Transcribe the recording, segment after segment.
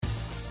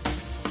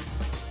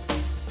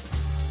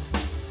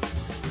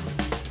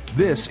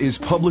This is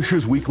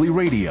Publishers Weekly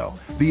Radio,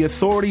 the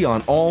authority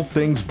on all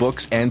things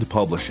books and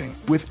publishing,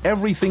 with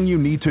everything you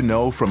need to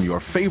know from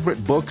your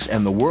favorite books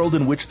and the world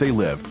in which they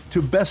live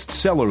to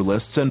bestseller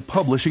lists and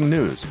publishing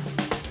news.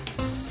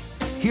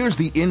 Here's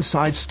the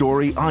inside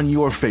story on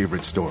your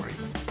favorite story.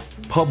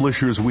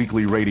 Publishers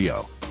Weekly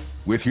Radio,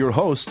 with your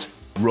hosts,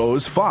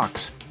 Rose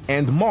Fox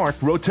and Mark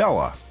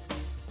Rotella.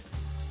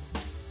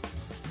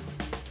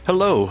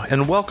 Hello,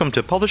 and welcome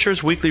to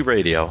Publishers Weekly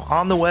Radio,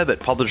 on the web at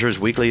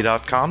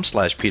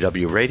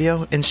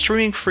publishersweekly.com/pwradio and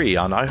streaming free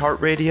on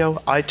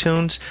iHeartRadio,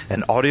 iTunes,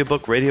 and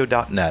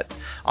audiobookradio.net.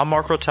 I'm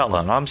Mark Rotella,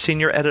 and I'm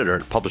Senior Editor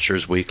at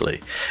Publishers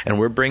Weekly, and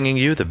we're bringing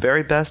you the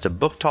very best of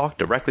book talk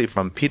directly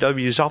from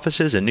PW's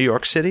offices in New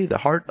York City, the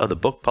heart of the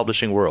book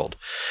publishing world.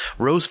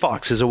 Rose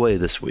Fox is away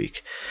this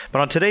week.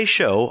 But on today's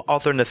show,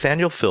 author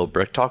Nathaniel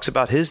Philbrick talks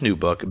about his new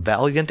book,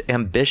 Valiant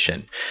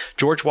Ambition,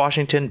 George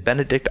Washington,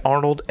 Benedict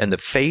Arnold, and the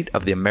Fate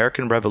of the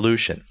American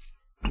Revolution.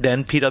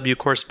 Then PW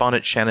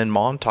correspondent Shannon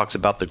Maughan talks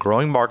about the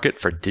growing market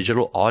for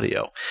digital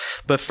audio.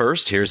 But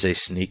first, here's a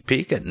sneak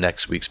peek at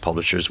next week's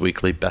Publishers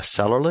Weekly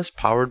bestseller list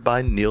powered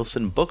by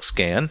Nielsen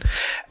Bookscan.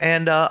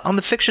 And on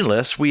the fiction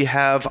list, we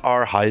have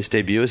our highest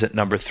debut is at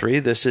number 3.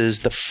 This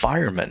is The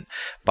Fireman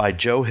by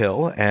Joe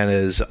Hill. And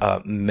as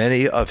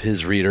many of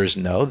his readers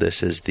know,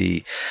 this is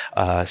the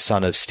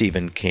son of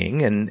Stephen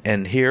King.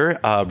 And here,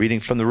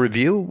 reading from the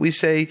review, we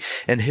say,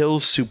 in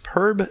Hill's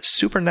superb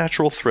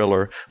supernatural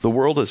thriller, the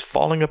world is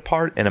falling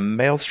apart in a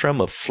maelstrom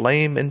of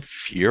flame and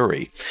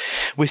fury.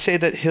 We say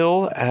that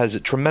Hill has a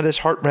tremendous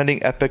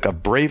heart-rending epic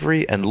of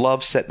bravery and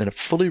love set in a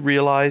fully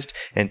realized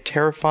and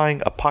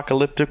terrifying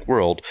apocalyptic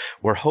world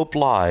where hope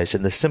lies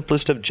in the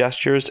simplest of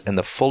gestures and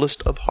the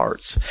fullest of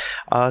hearts.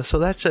 So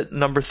that's at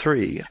number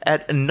 3.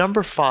 At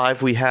number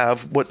 5, we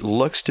have what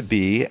looks to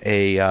be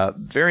a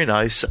very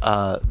nice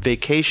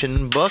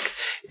vacation book,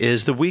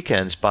 is The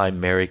Weekends by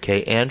Mary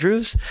Kay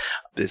Andrews.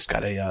 It's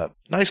got a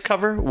nice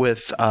cover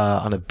with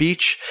on a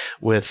beach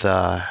with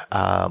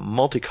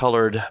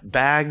multicolored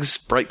bags,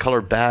 bright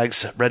colored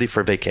bags, ready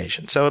for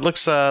vacation. So it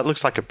looks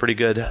like a pretty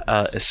good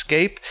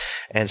escape.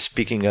 And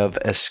speaking of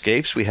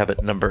escapes, we have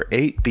at number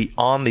 8,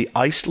 Beyond the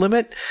Ice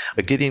Limit,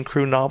 a Gideon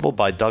Crew novel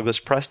by Douglas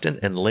Preston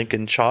and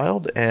Lincoln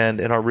Child. And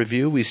in our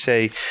review, we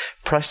say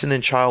Preston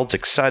and Child's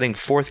exciting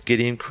 4th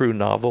Gideon Crew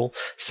novel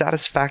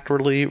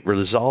satisfactorily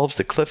resolves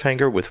the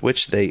cliffhanger with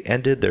which they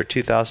ended their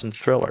 2000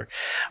 thriller.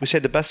 We say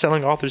the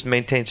best-selling authors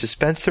maintain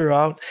suspense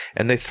throughout,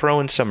 and they throw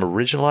in some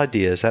original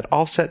ideas that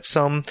offset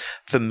some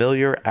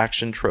familiar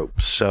action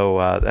tropes.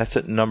 So that's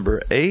at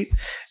number 8.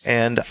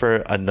 And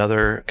for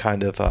another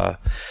kind of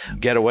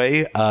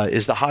getaway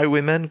is The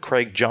Highwayman,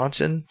 Craig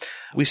Johnson.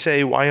 We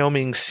say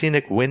Wyoming's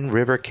scenic Wind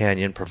River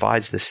Canyon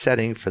provides the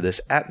setting for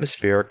this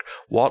atmospheric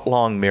Walt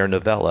Longmire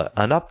novella,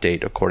 an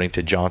update, according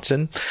to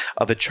Johnson,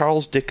 of a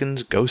Charles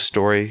Dickens ghost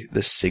story,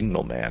 The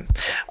Signal Man.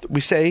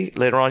 We say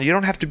later on, you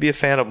don't have to be a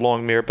fan of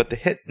Longmire, but the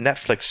hit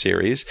Netflix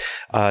series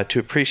to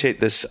appreciate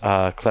this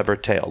clever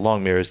tale,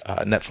 Longmire's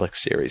Netflix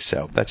series.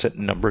 So that's at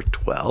number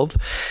 12.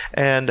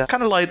 And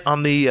kind of light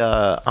on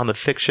the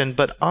fiction,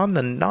 but on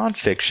the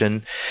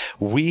nonfiction,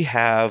 we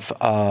have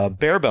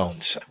Bare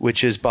Bones,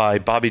 which is by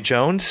Bobby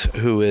Jones,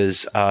 who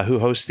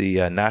hosts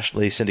the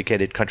nationally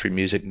syndicated country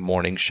music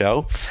morning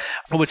show.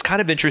 What's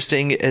kind of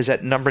interesting is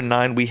at number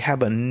 9, we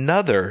have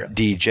another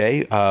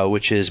DJ,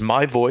 which is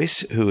My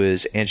Voice, who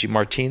is Angie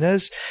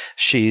Martinez.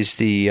 She's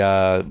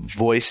the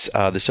voice,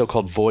 the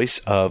so-called voice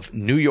of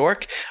New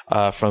York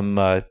from,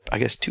 I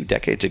guess, 2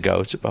 decades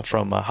ago. It's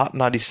from Hot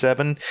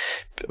 97,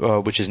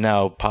 which is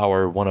now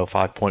Power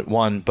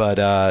 105.1,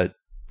 but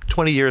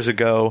 20 years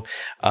ago,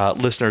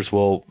 listeners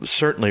will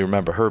certainly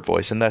remember her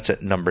voice, and that's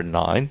at number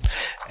 9.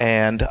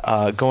 And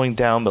going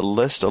down the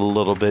list a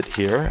little bit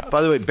here.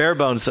 By the way, Bare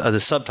Bones, the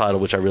subtitle,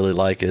 which I really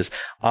like, is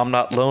I'm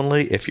Not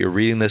Lonely If You're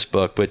Reading This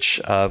Book, which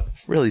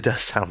really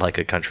does sound like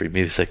a country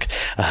music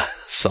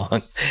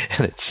song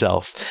in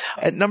itself.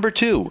 At number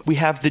 2, we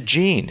have The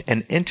Gene,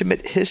 An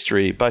Intimate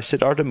History by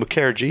Siddhartha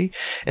Mukherjee,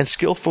 and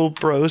Skillful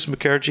Bros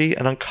Mukherjee,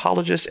 an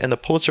oncologist and the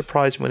Pulitzer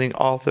Prize-winning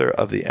author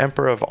of The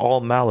Emperor of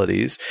All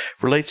Maladies,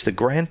 relates the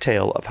grand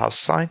tale of how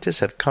scientists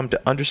have come to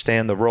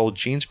understand the role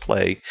genes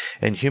play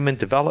in human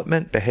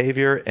development,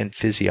 behavior, and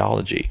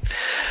physiology.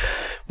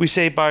 We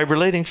say by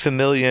relating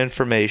familiar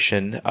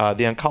information, the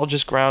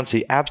oncologist grounds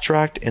the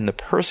abstract in the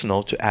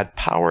personal to add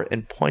power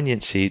and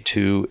poignancy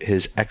to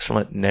his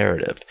excellent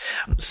narrative.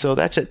 So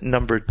that's at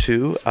number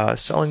 2,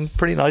 selling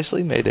pretty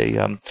nicely, made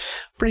a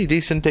pretty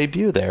decent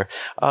debut there.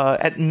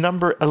 At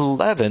number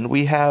 11,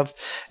 we have,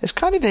 it's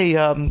kind of a,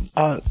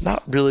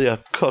 not really a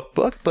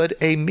cookbook, but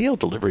a meal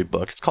delivery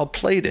book. It's called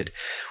Plated,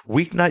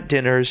 Weeknight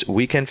Dinners,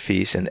 Weekend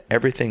Feasts, and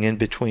Everything in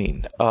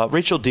Between.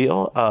 Rachel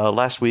Deal,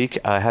 last week,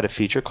 had a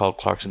feature called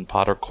Clarkson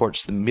Potter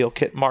Courts the Meal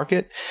Kit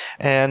Market.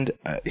 And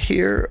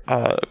here,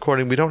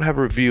 we don't have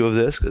a review of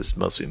this because it's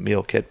mostly a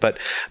meal kit, but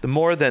the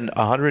more than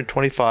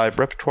 125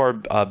 repertoire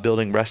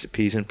building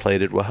recipes in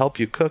Plated will help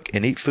you cook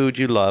and eat food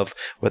you love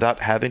without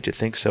having to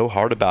think think so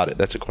hard about it.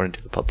 That's according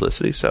to the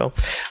publicity. So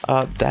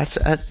that's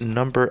at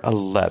number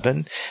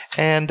 11.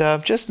 And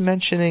just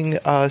mentioning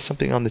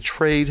something on the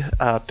trade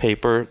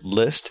paper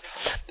list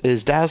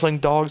is Dazzling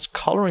Dog's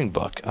coloring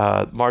book.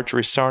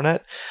 Marjorie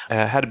Sarnett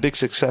had a big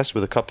success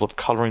with a couple of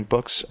coloring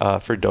books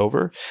for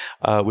Dover,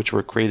 which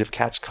were Creative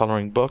Cats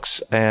coloring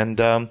books. And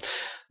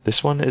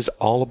this one is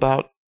all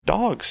about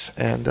dogs.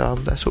 And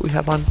that's what we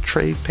have on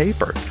trade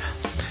paper.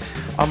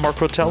 I'm Mark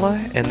Rotella,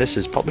 and this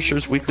is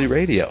Publishers Weekly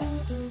Radio.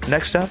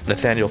 Next up,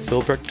 Nathaniel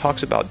Philbrick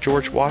talks about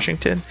George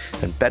Washington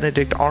and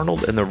Benedict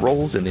Arnold and their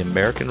roles in the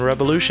American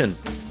Revolution.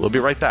 We'll be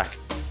right back.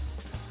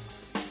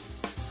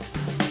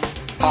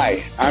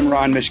 Hi, I'm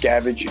Ron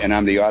Miscavige, and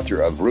I'm the author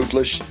of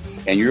Ruthless,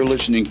 and you're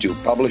listening to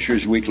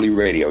Publishers Weekly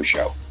Radio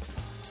Show.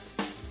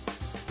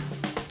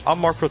 I'm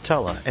Mark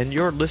Rotella, and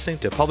you're listening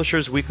to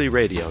Publishers Weekly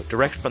Radio,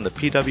 direct from the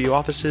PW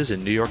offices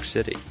in New York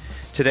City.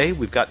 Today,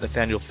 we've got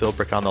Nathaniel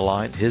Philbrick on the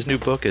line. His new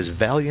book is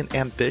Valiant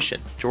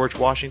Ambition, George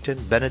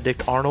Washington,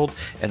 Benedict Arnold,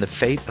 and the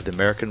Fate of the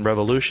American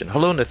Revolution.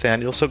 Hello,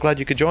 Nathaniel. So glad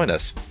you could join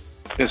us.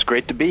 It's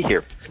great to be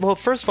here. Well,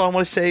 first of all, I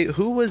want to say,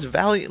 who was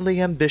valiantly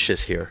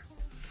ambitious here?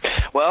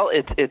 Well,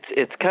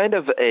 it's kind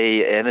of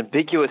an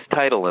ambiguous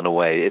title in a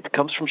way. It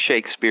comes from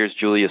Shakespeare's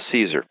Julius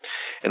Caesar,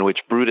 in which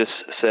Brutus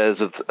says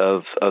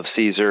of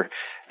Caesar,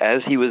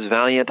 "As he was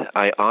valiant,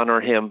 I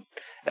honor him.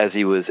 As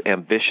he was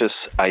ambitious,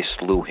 I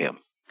slew him."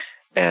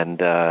 And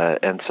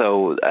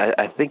so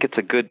I think it's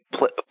a good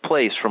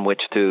place from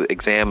which to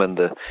examine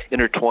the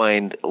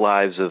intertwined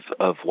lives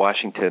of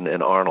Washington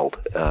and Arnold,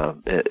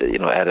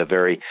 at a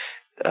very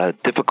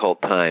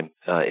difficult time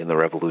in the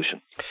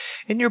Revolution.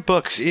 In your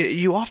books,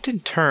 you often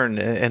turn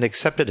an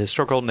accepted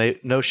historical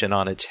notion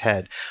on its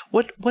head.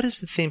 What is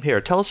the theme here?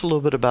 Tell us a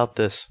little bit about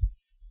this.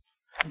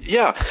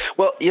 Yeah,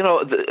 well,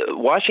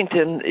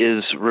 Washington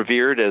is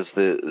revered as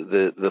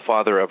the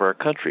father of our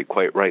country,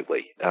 quite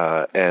rightly,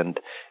 and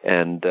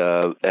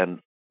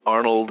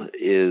Arnold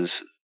is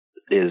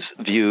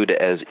viewed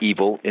as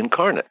evil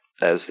incarnate,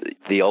 as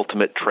the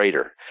ultimate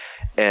traitor.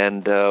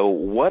 And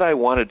what I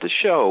wanted to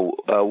show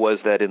was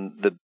that in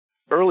the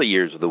early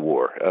years of the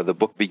war, the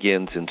book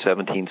begins in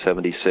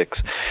 1776,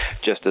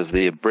 just as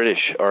the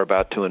British are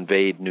about to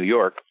invade New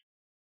York.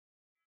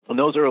 In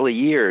those early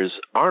years,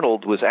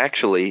 Arnold was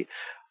actually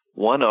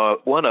one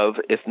of,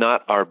 if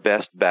not our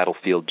best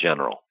battlefield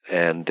general.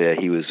 And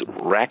he was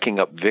racking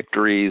up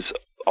victories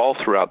all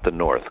throughout the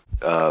North,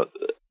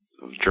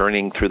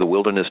 journeying through the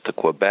wilderness to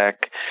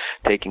Quebec,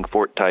 taking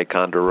Fort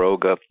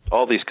Ticonderoga,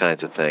 all these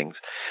kinds of things.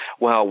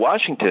 While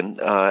Washington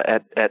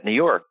at New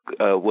York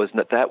was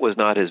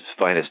not his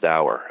finest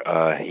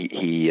hour.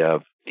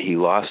 He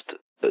lost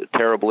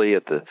terribly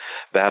at the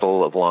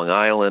Battle of Long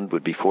Island,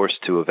 would be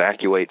forced to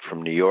evacuate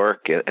from New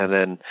York, and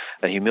then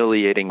a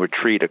humiliating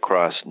retreat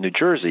across New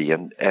Jersey.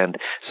 And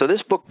so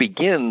this book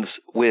begins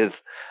with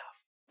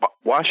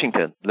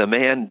Washington, the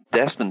man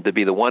destined to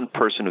be the one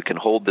person who can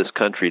hold this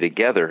country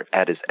together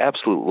at his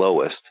absolute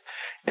lowest,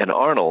 and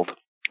Arnold,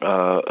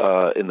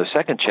 in the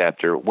second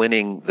chapter,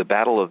 winning the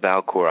Battle of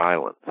Valcour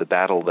Island, the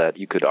battle that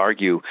you could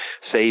argue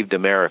saved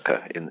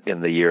America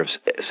in the year of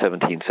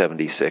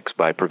 1776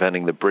 by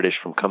preventing the British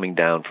from coming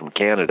down from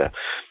Canada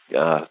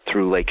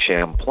through Lake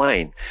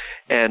Champlain.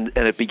 And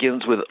it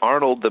begins with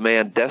Arnold, the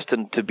man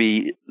destined to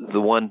be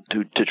the one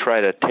to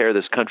try to tear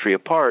this country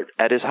apart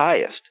at his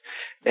highest.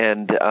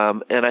 And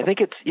I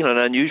think it's an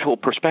unusual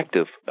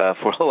perspective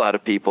for a lot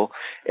of people,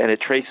 and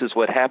it traces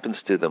what happens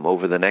to them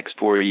over the next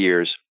 4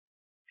 years.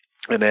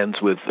 And ends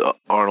with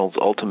Arnold's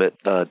ultimate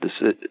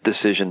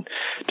decision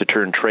to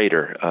turn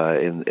traitor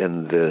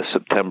in the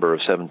September of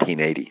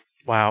 1780.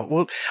 Wow.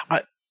 Well,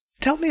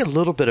 tell me a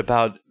little bit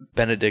about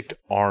Benedict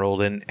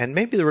Arnold and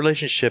maybe the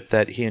relationship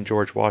that he and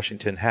George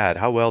Washington had,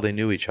 how well they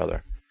knew each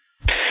other.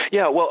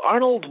 Yeah, well,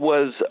 Arnold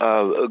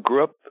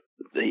grew up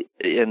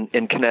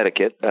in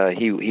Connecticut.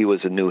 He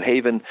was a New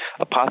Haven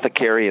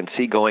apothecary and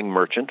seagoing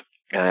merchant.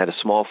 Had a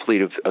small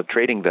fleet of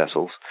trading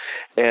vessels,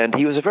 and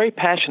he was a very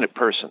passionate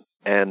person.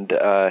 And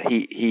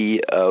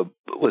he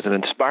was an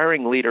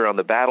inspiring leader on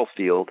the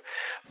battlefield,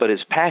 but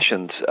his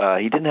passions,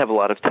 he didn't have a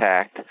lot of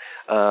tact,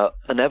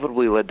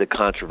 inevitably led to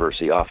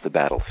controversy off the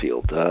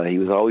battlefield. He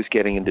was always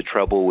getting into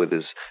trouble with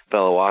his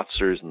fellow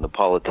officers and the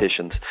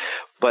politicians,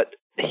 but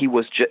he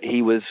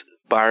was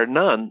bar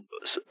none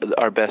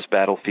our best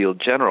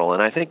battlefield general.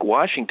 And I think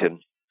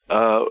Washington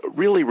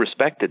really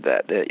respected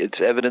that. It's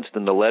evidenced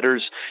in the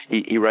letters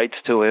he writes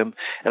to him.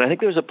 And I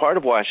think there's a part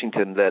of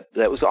Washington that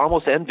was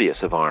almost envious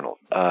of Arnold.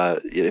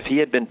 If he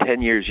had been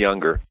 10 years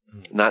younger,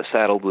 not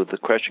saddled with the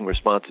crushing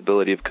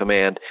responsibility of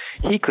command,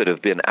 he could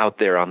have been out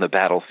there on the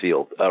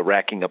battlefield,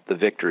 racking up the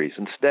victories.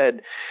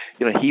 Instead,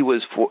 he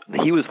was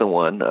the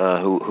one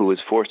who was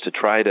forced to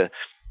try to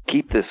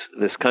keep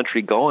this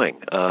country going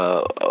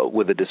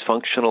with a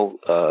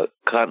dysfunctional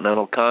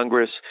Continental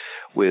Congress,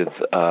 with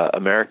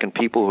American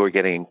people who are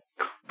getting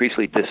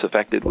increasingly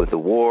disaffected with the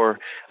war,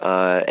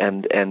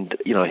 and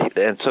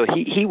so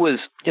he was,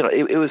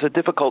 it was a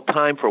difficult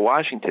time for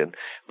Washington,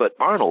 but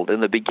Arnold in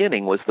the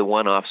beginning was the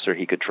one officer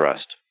he could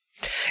trust.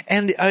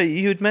 And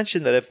you had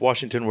mentioned that if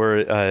Washington were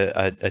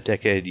a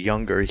decade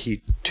younger,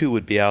 he too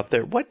would be out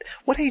there. What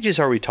ages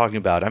are we talking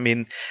about? I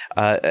mean,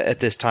 at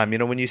this time,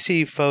 when you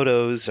see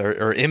photos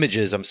or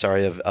images,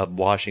 of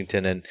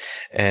Washington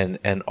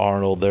and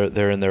Arnold,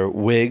 they're in their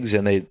wigs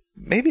and they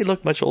maybe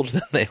look much older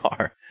than they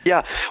are.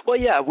 Yeah. Well,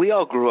 yeah, we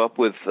all grew up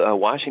with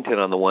Washington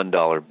on the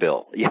 $1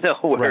 bill,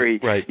 where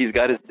he's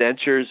got his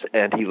dentures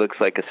and he looks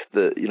like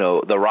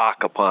the rock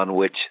upon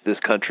which this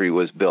country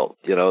was built,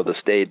 the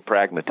staid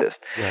pragmatist.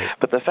 Right.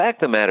 But the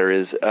fact of the matter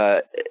is,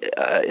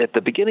 at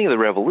the beginning of the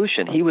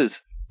Revolution, he was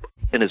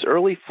in his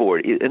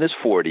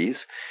 40s.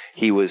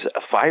 He was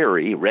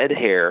fiery, red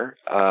hair,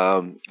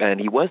 and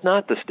he was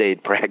not the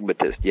staid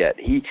pragmatist yet.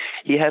 He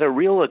had a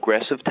real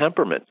aggressive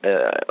temperament.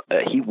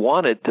 He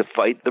wanted to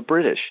fight the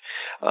British.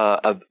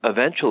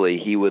 Eventually,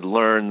 he would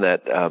learn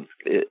that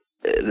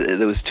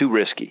it was too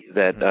risky,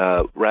 that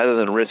rather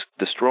than risk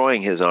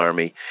destroying his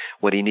army,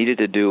 what he needed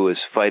to do was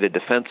fight a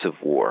defensive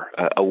war,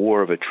 a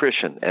war of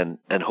attrition,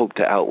 and hope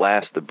to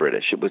outlast the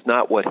British. It was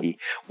not what he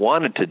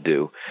wanted to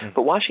do,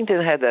 but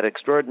Washington had that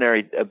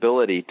extraordinary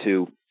ability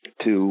to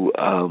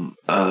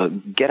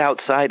get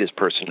outside his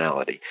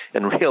personality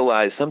and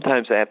realize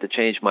sometimes I have to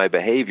change my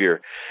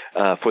behavior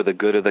for the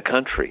good of the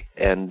country.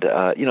 And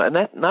and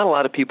that not a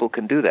lot of people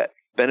can do that.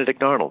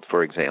 Benedict Arnold,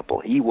 for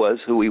example, he was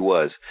who he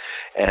was,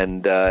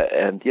 and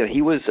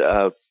he was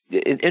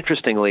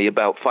interestingly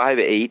about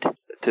 5'8"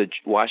 to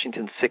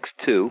Washington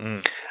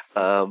 6'2".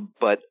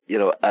 But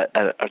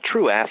a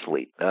true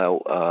athlete,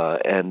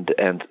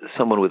 and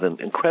someone with an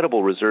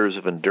incredible reserves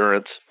of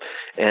endurance,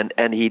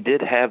 and he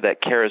did have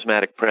that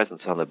charismatic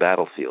presence on the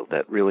battlefield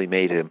that really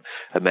made him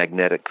a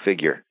magnetic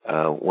figure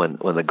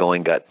when the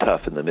going got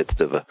tough in the midst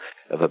of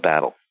a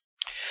battle.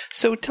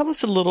 So tell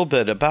us a little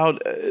bit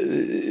about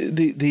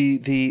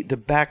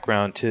the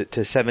background to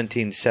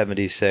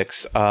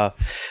 1776,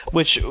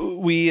 which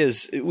we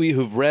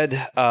who've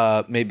read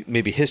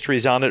maybe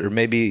histories on it, or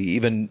maybe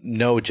even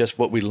know just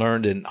what we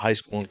learned in high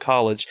school and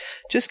college.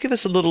 Just give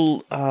us a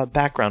little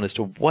background as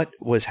to what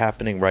was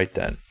happening right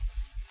then.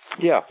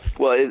 Yeah,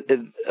 well,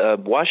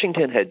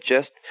 Washington had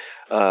just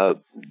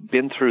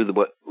been through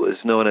what was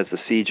known as the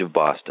Siege of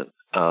Boston.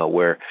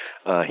 Where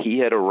he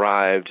had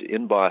arrived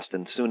in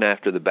Boston soon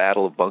after the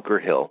Battle of Bunker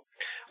Hill,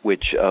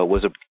 which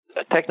was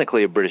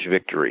technically a British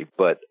victory,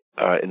 but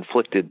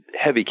inflicted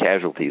heavy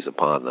casualties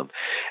upon them.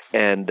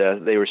 And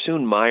they were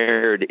soon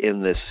mired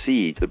in this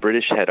siege. The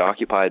British had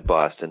occupied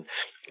Boston,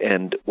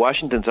 and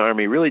Washington's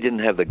army really didn't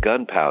have the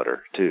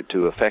gunpowder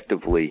to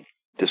effectively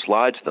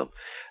dislodge them.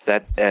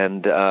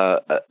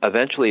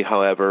 Eventually,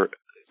 however,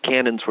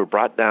 cannons were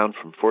brought down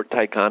from Fort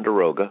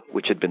Ticonderoga,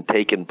 which had been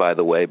taken, by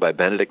the way, by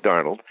Benedict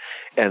Arnold,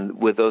 and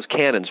with those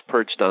cannons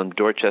perched on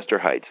Dorchester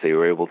Heights, they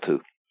were able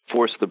to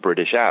force the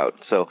British out.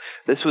 So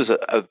this was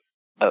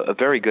a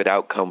very good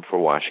outcome for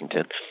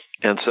Washington.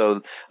 And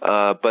so,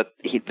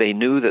 they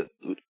knew that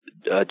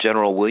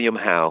General William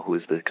Howe, who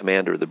was the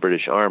commander of the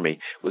British Army,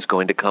 was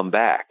going to come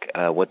back.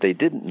 What they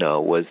didn't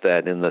know was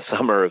that in the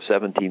summer of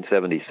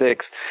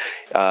 1776,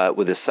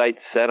 with his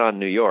sights set on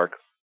New York,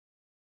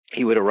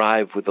 he would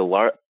arrive with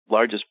the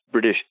largest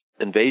British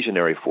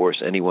invasionary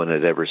force anyone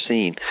had ever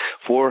seen,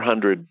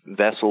 400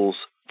 vessels,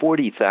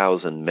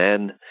 40,000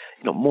 men,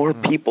 more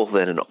people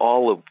than in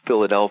all of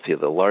Philadelphia,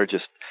 the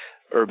largest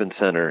urban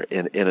center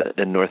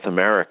in North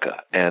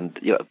America. And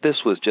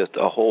this was just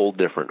a whole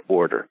different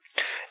order.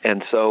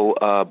 And so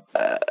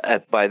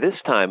by this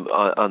time,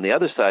 on the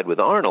other side with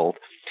Arnold,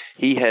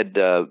 he had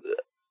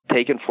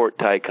taken Fort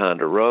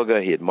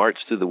Ticonderoga, he had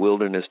marched through the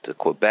wilderness to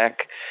Quebec,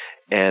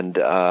 and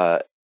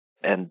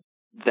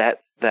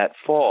that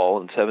fall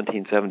in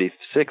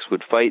 1776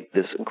 would fight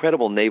this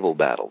incredible naval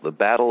battle, the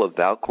Battle of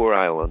Valcour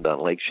Island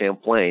on Lake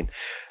Champlain,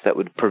 that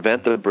would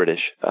prevent the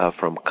British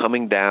from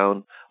coming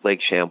down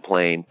Lake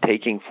Champlain,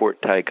 taking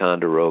Fort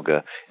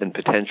Ticonderoga, and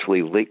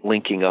potentially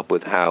linking up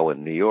with Howe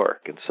in New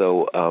York. And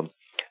so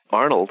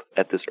Arnold,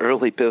 at this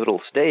early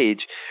pivotal stage,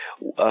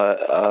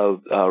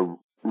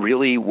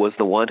 really was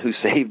the one who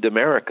saved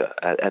America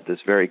at this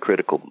very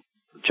critical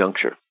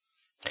juncture.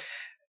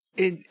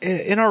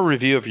 In our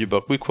review of your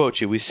book, we quote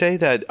you. We say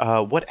that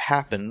what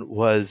happened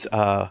was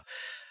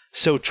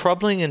so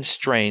troubling and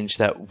strange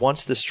that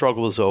once the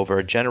struggle was over,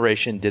 a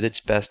generation did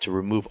its best to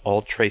remove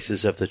all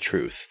traces of the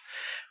truth.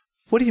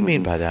 What do you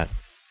mean by that?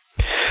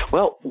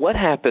 Well, what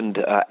happened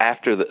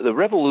after the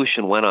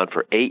revolution went on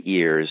for 8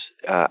 years,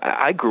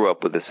 I grew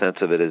up with a sense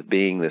of it as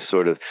being this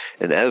sort of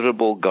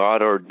inevitable,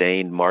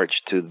 God-ordained march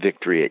to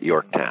victory at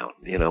Yorktown,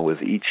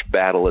 with each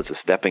battle as a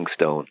stepping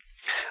stone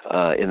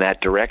in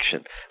that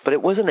direction. But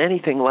it wasn't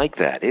anything like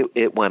that.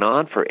 It went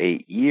on for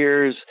 8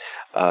 years.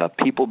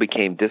 People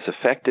became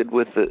disaffected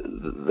with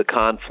the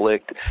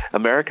conflict.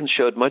 Americans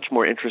showed much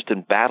more interest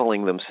in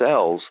battling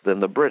themselves than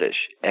the British.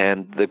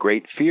 And the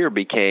great fear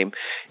became,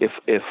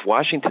 if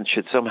Washington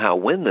should somehow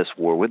win this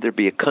war, would there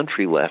be a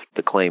country left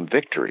to claim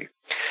victory?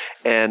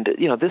 And,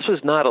 this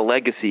was not a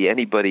legacy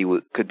anybody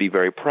could be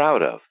very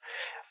proud of.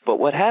 But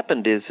what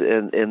happened is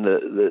in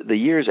the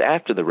years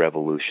after the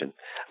revolution,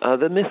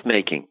 the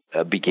myth-making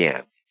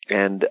began.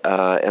 And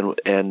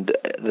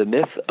the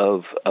myth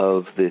of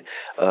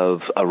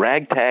a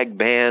ragtag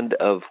band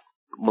of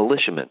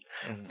militiamen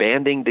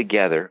banding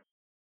together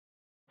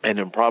and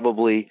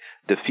improbably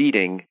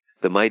defeating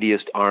the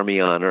mightiest army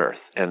on earth,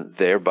 and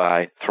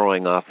thereby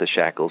throwing off the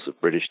shackles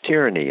of British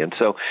tyranny. And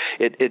so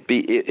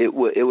it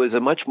was a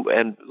much,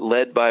 and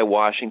led by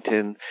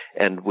Washington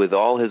and with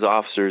all his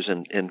officers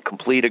in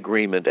complete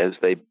agreement as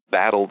they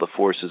battled the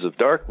forces of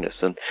darkness.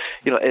 And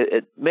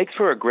it makes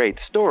for a great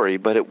story,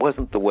 but it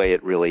wasn't the way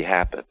it really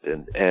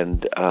happened.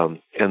 And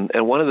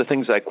one of the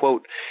things I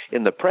quote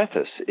in the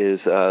preface is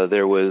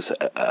there was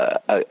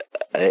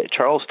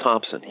Charles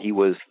Thompson. He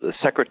was the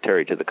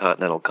secretary to the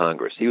Continental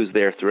Congress. He was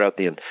there throughout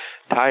the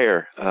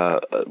entire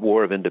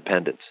War of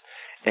Independence.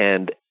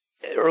 And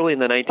early in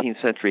the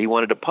 19th century, he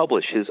wanted to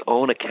publish his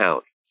own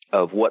account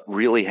of what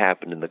really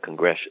happened in the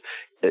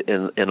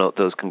in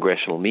those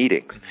congressional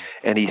meetings.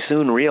 And he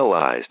soon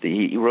realized,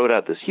 he wrote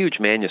out this huge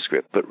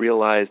manuscript, but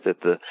realized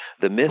that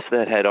the myths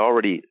that had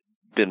already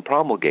been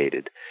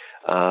promulgated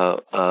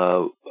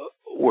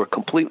were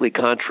completely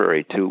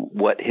contrary to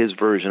what his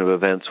version of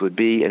events would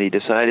be, and he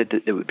decided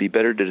that it would be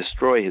better to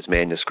destroy his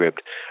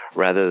manuscript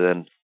rather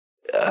than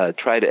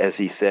try to, as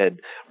he said,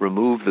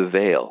 remove the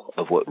veil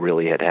of what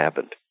really had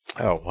happened.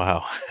 Oh,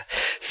 wow.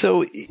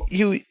 So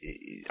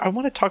I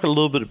want to talk a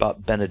little bit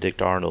about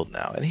Benedict Arnold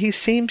now, and he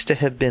seems to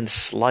have been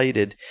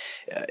slighted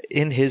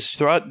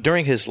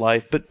during his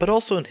life, but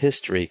also in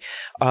history,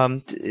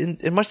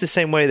 in much the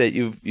same way that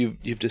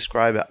you've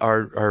described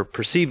our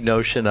perceived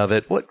notion of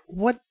it.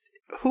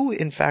 Who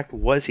in fact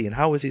was he, and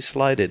how was he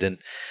slighted, and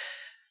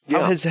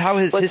how has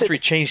history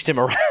changed him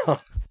around?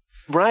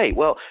 Right.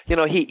 Well,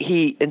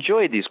 he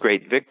enjoyed these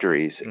great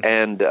victories,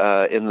 and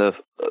in the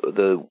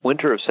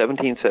winter of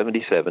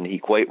 1777, he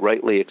quite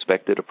rightly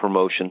expected a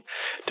promotion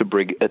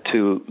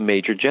to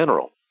Major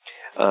General.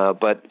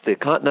 But the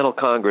Continental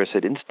Congress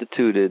had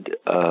instituted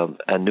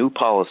a new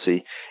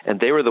policy, and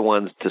they were the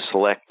ones to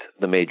select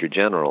the Major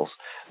Generals,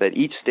 that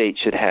each state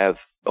should have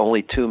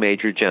only 2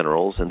 Major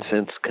Generals, and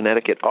since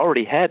Connecticut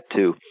already had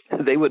 2,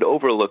 they would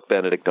overlook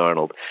Benedict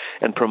Arnold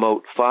and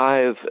promote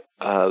 5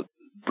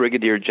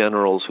 brigadier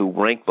generals who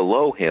ranked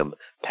below him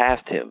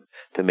past him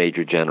to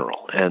Major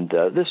General. And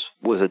this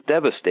was a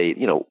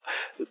devastating,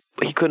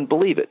 he couldn't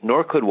believe it,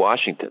 nor could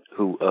Washington,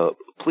 who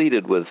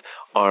pleaded with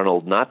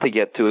Arnold not to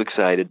get too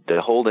excited,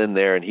 to hold in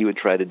there, and he would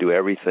try to do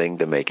everything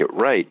to make it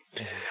right.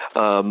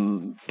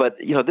 But,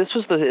 this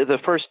was the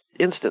first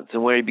instance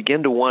in where he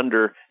began to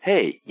wonder,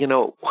 hey,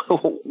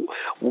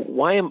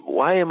 why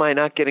am I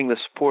not getting the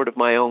support of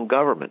my own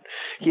government?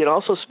 He had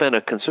also spent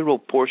a considerable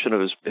portion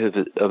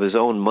of his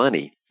own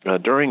money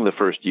during the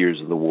first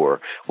years of the war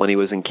when he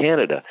was in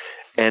Canada,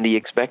 and he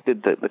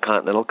expected that the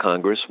Continental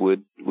Congress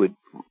would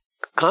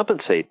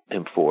compensate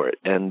him for it,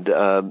 and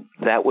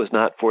that was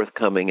not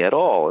forthcoming at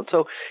all. And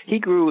so he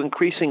grew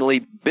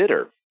increasingly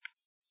bitter.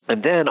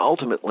 And then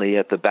ultimately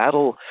at the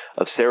Battle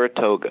of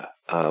Saratoga,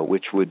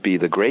 which would be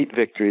the great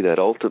victory that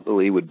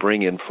ultimately would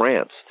bring in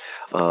France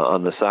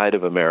on the side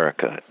of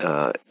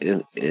America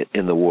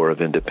in the War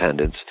of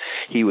Independence,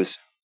 he was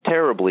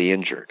terribly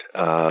injured.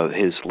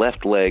 His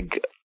left leg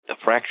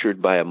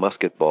fractured by a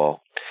musket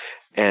ball,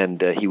 and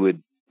he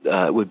would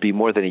it would be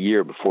more than a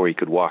year before he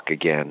could walk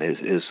again.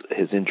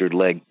 His injured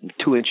leg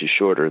 2 inches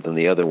shorter than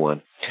the other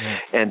one,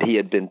 and he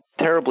had been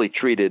terribly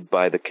treated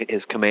by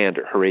his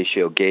commander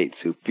Horatio Gates,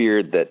 who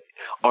feared that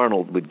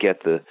Arnold would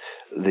get the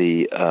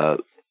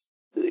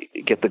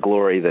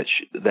glory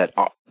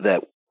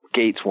that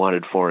Gates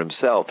wanted for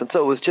himself. And so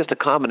it was just a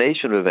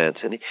combination of events,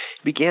 and he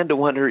began to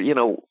wonder, he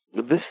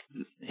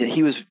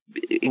was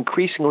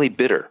increasingly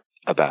bitter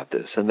about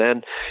this. And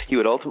then he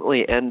would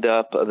ultimately end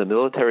up the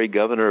military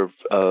governor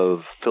of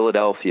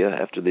Philadelphia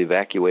after the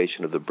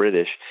evacuation of the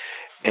British,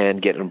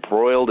 and get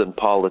embroiled in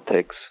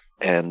politics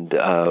and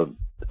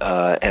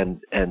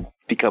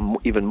become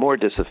even more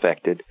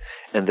disaffected,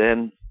 and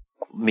then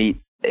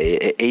meet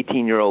a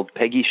 18-year-old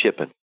Peggy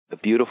Shippen, a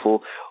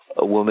beautiful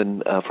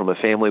woman from a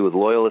family with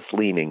loyalist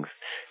leanings,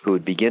 who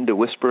would begin to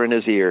whisper in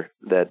his ear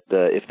that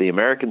if the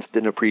Americans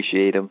didn't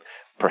appreciate him,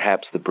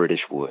 perhaps the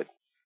British would.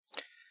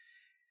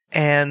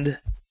 And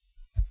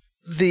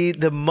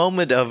the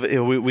moment of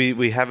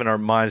we have in our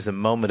minds the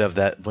moment of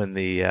that when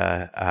the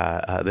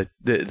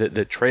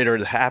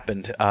traitor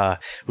happened.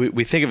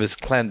 We think of his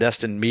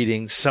clandestine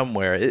meeting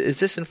somewhere. Is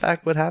this in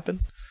fact what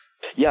happened?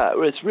 Yeah,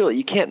 it's really,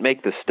 you can't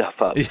make this stuff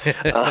up.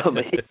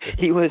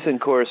 He was in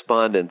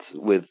correspondence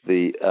with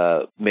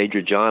the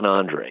Major John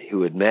Andre,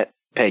 who had met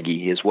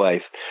Peggy, his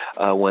wife,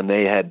 when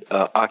they had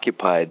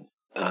occupied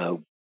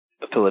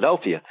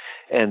Philadelphia,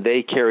 and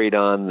they carried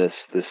on this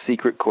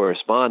secret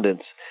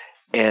correspondence.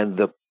 And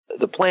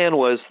the plan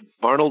was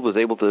Arnold was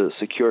able to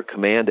secure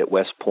command at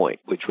West Point,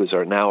 which was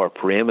our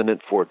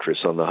preeminent fortress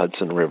on the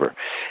Hudson River.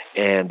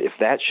 And if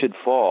that should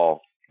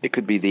fall, it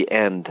could be the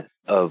end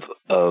of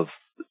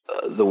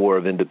the War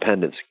of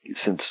Independence,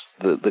 since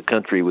the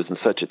country was in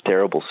such a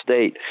terrible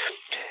state.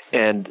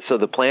 And so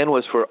the plan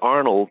was for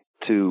Arnold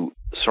to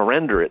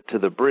surrender it to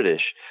the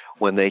British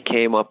when they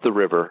came up the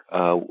river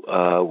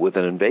with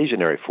an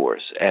invasionary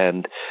force,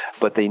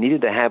 but they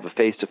needed to have a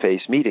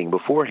face-to-face meeting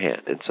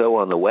beforehand. And so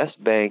on the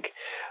west bank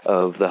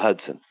of the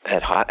Hudson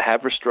at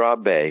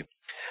Haverstraw Bay,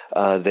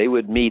 they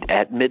would meet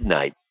at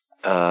midnight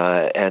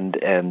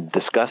and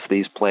discuss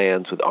these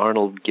plans, with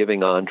Arnold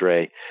giving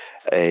Andre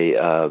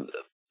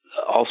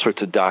all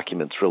sorts of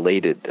documents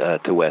related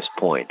to West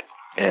Point.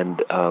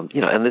 And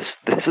and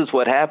this is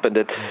what happened.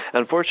 And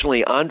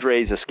unfortunately,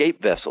 Andre's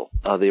escape vessel,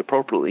 the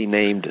appropriately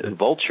named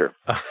Vulture,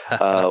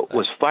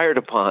 was fired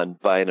upon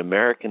by an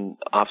American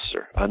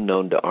officer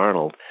unknown to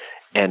Arnold,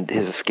 and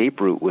his escape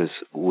route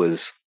was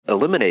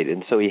eliminated.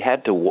 And so he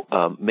had to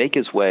make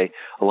his way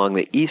along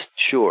the east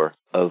shore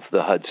of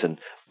the Hudson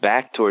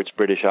back towards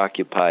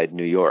British-occupied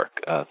New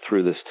York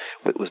through this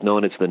what was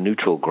known as the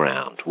neutral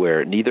ground,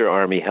 where neither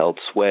army held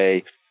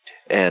sway.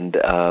 And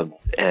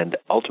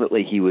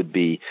ultimately he would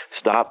be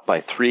stopped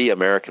by 3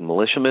 American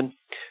militiamen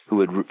who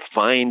would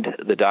find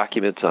the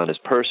documents on his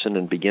person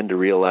and begin to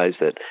realize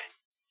that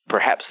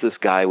perhaps this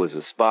guy was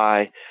a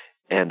spy,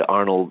 and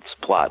Arnold's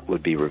plot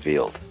would be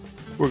revealed.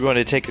 We're going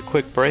to take a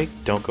quick break.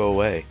 Don't go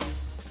away.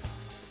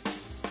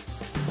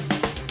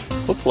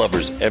 Book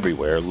lovers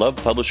everywhere love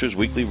Publishers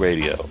Weekly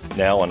Radio,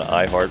 now on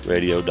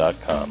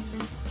iHeartRadio.com.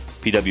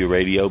 PW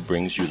Radio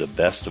brings you the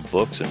best of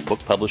books and book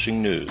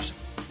publishing news.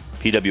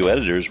 PW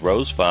editors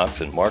Rose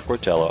Fox and Mark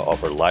Rotella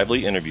offer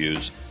lively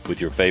interviews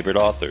with your favorite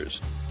authors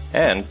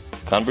and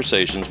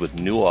conversations with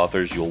new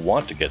authors you'll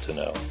want to get to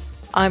know.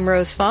 I'm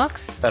Rose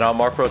Fox. And I'm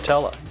Mark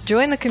Rotella.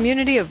 Join the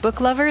community of book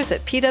lovers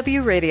at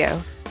PW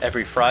Radio.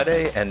 Every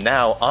Friday and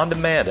now on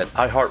demand at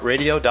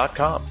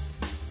iHeartRadio.com.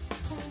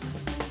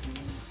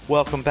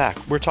 Welcome back.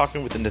 We're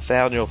talking with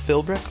Nathaniel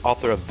Philbrick,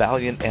 author of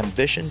Valiant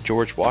Ambition,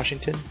 George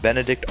Washington,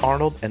 Benedict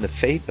Arnold, and the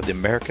Fate of the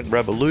American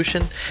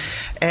Revolution.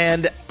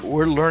 And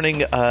we're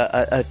learning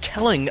a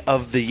telling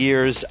of the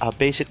years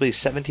basically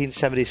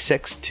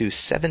 1776 to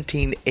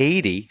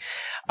 1780.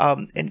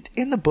 And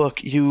in the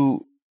book,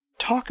 you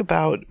talk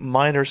about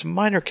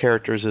minor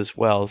characters as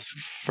well.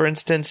 For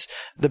instance,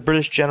 the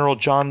British general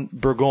John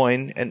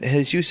Burgoyne and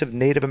his use of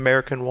Native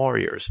American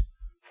warriors.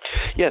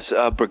 Yes,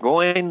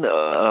 Burgoyne,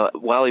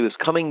 while he was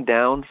coming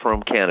down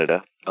from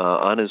Canada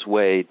on his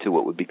way to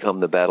what would become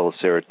the Battle of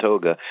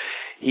Saratoga,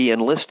 he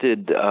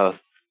enlisted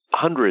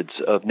hundreds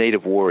of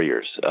native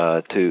warriors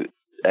and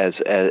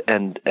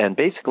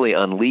basically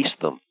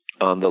unleashed them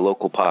on the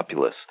local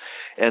populace.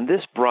 And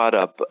this brought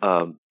up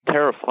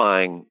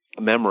terrifying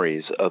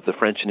memories of the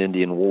French and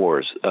Indian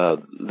Wars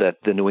that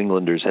the New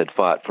Englanders had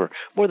fought for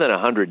more than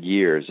 100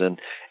 years,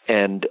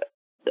 and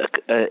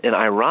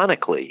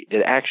ironically,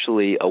 it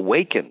actually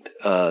awakened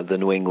the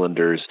New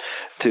Englanders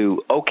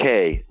to,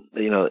 okay,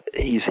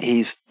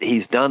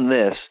 he's done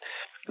this.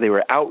 They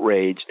were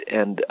outraged,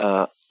 and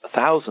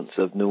thousands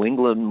of New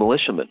England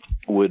militiamen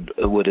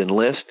would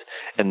enlist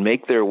and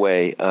make their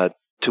way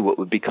to what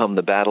would become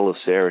the Battle of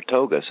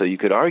Saratoga. So you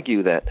could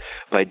argue that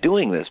by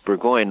doing this,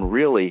 Burgoyne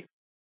really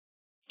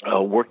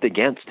worked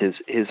against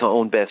his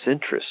own best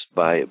interests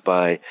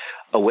by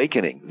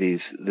awakening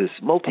this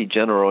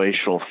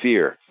multi-generational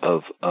fear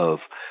of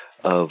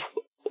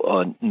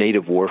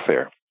native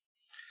warfare.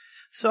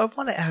 So I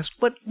want to ask,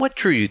 what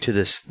drew you to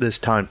this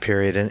time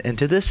period and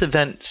to this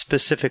event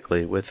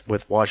specifically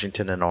with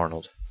Washington and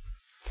Arnold?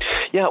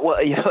 Yeah, well,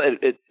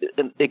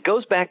 it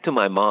goes back to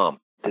my mom,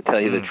 to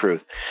tell you the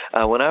truth.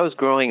 When I was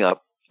growing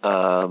up,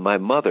 my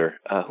mother,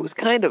 who was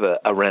kind of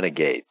a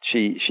renegade,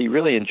 she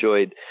really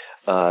enjoyed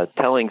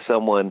telling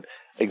someone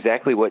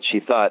exactly what she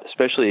thought,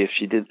 especially if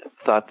she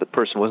thought the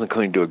person wasn't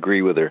going to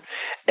agree with her.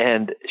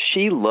 And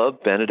she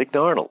loved Benedict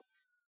Arnold.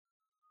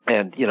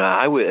 And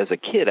I would, as a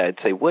kid, I'd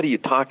say, "What are you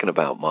talking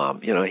about,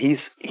 Mom? He's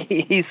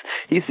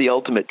the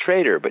ultimate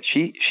traitor." But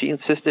she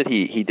insisted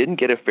he didn't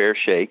get a fair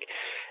shake,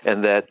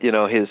 and that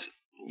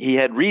he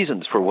had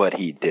reasons for what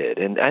he did.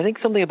 And I think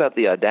something about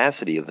the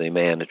audacity of the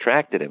man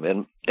attracted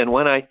him. And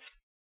when I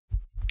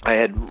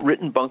had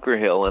written Bunker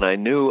Hill, and I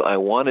knew I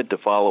wanted to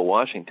follow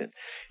Washington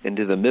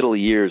into the middle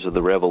years of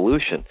the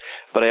Revolution,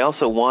 but I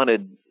also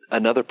wanted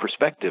another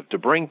perspective to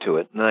bring to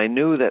it. And I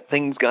knew that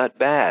things got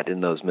bad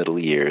in those middle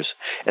years.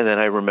 And then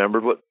I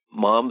remembered what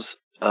Mom's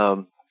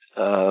love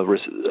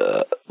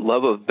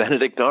of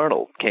Benedict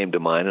Arnold came to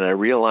mind, and I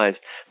realized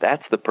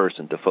that's the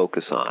person to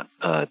focus on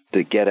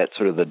to get at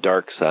sort of the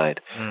dark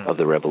side of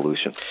the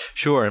Revolution.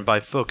 Sure, and by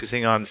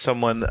focusing on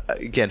someone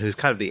again who's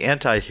kind of the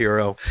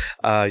anti-hero,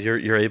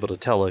 you're able to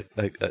tell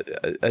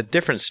a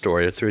different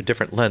story through a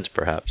different lens,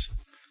 perhaps.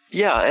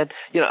 Yeah, and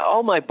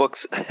all my books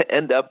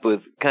end up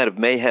with kind of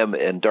mayhem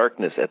and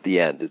darkness at the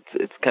end.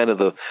 It's kind of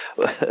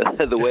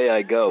the way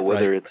I go,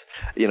 whether right.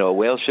 It's a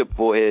whale ship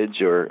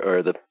voyage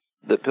or the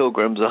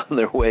Pilgrims on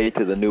their way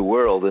to the New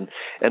World, and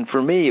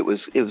for me it was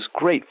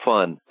great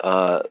fun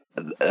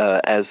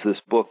as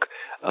this book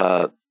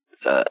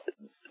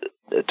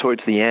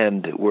towards the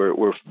end,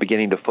 we're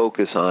beginning to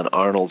focus on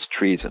Arnold's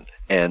treason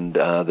and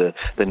the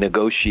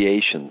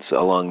negotiations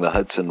along the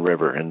Hudson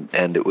River,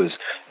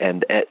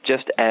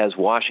 just as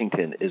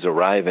Washington is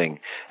arriving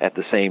at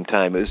the same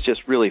time. It was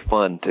just really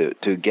fun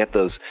to get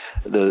those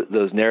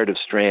narrative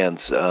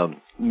strands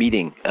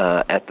meeting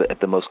at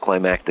the most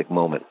climactic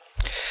moment.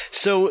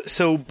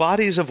 So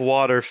bodies of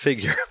water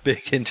figure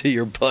big into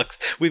your books.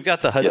 We've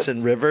got the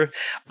Hudson River.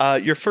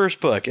 Your first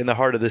book, In the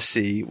Heart of the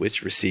Sea,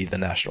 which received the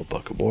National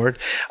Book Award.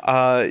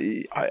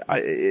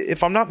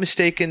 If I'm not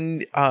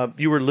mistaken,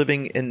 you were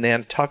living in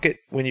Nantucket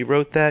when you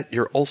wrote that.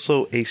 You're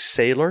also a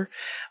sailor.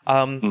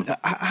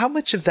 How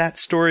much of that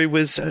story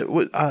was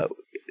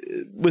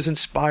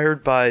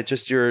inspired by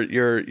just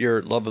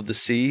your love of the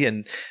sea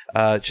and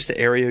just the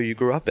area you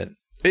grew up in,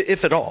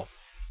 if at all?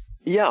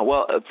 Yeah,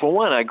 well, for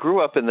one, I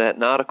grew up in that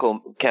nautical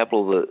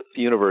capital of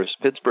the universe,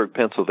 Pittsburgh,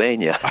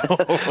 Pennsylvania.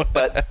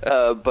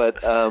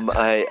 but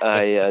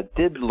I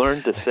did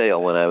learn to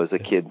sail when I was a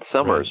kid.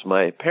 Summers,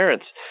 my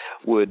parents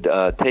would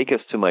take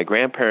us to my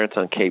grandparents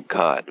on Cape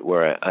Cod,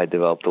 where I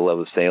developed a love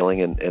of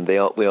sailing, and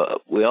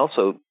we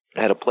also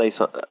had a place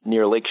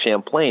near Lake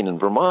Champlain in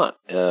Vermont,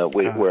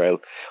 where I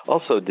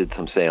also did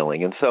some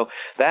sailing. And so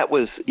that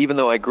was, even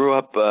though I grew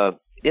up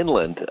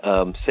inland,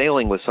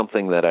 sailing was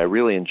something that I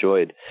really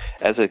enjoyed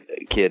as a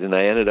kid, and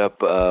I ended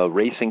up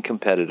racing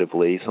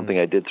competitively, something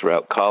I did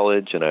throughout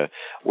college, and I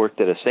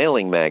worked at a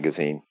sailing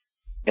magazine.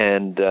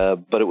 And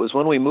but it was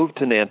when we moved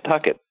to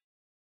Nantucket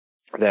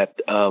that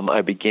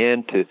I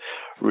began to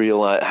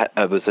realize.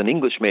 I was an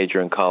English major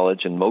in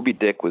college, and Moby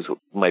Dick was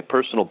my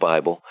personal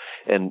Bible,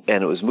 and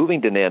it was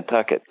moving to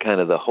Nantucket,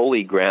 kind of the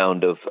holy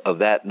ground of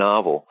that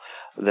novel,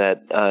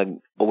 that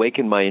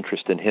awakened my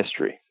interest in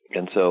history.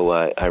 And so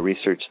I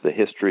researched the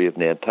history of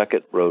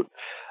Nantucket, wrote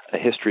a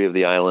history of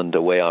the island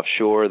away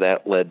offshore.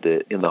 That led to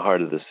In the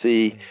Heart of the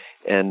Sea.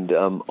 And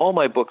all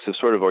my books have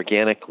sort of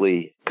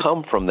organically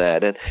come from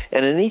that. And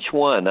in each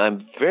one,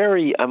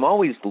 I'm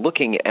always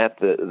looking at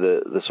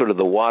the sort of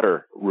the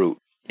water route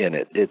in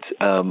it. It's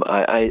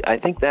I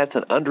think that's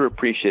an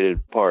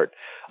underappreciated part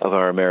of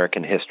our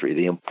American history,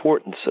 the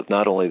importance of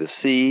not only the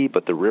sea,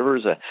 but the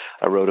rivers.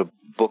 I wrote a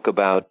book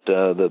about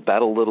the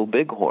Battle of Little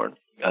Bighorn.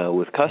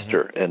 With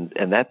Custer,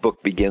 and that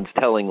book begins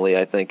tellingly,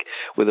 I think,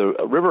 with a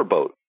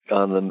riverboat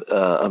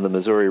on the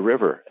Missouri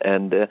River.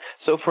 And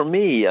so for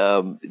me,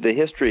 the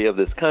history of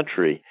this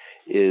country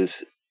is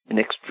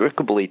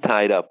inextricably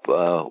tied up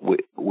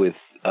with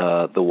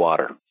the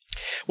water.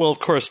 Well, of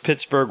course,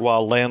 Pittsburgh,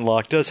 while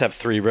landlocked, does have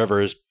three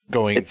rivers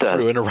going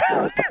through and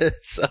around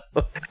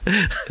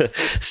it.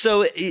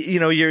 So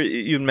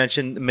you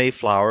mentioned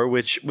Mayflower,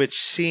 which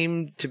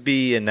seemed to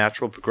be a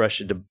natural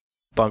progression to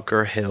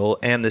Bunker Hill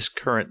and this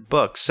current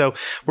book. So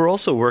we're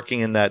also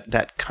working in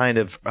that kind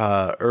of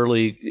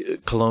early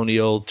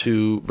colonial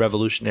to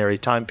revolutionary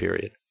time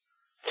period.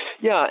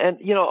 Yeah, and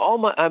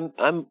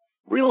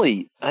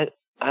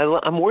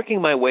I'm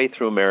working my way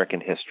through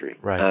American history.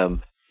 Right.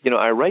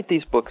 I write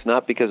these books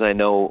not because I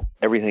know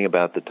everything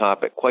about the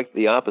topic. Quite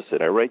the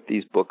opposite. I write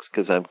these books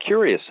because I'm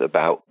curious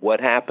about what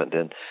happened,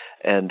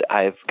 and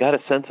I've got a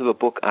sense of a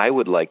book I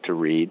would like to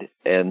read,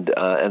 and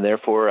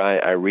therefore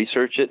I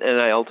research it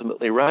and I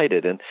ultimately write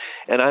it. And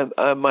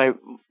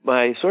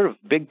my sort of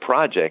big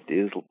project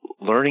is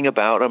learning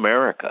about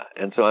America,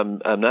 and so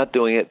I'm not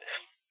doing it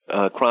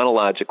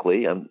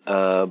chronologically,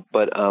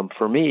 but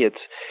for me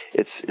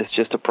it's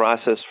just a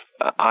process.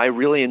 I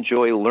really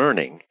enjoy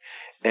learning.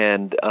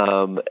 And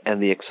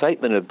the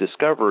excitement of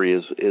discovery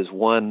is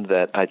one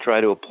that I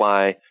try to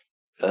apply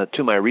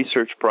to my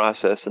research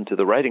process and to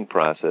the writing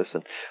process,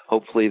 and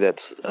hopefully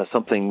that's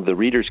something the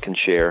readers can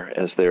share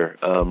as they're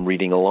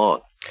reading along.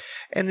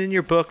 And in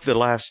your book, The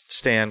Last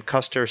Stand,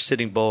 Custer,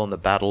 Sitting Bull, and the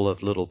Battle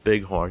of Little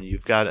Bighorn,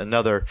 you've got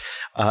another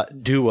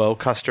duo,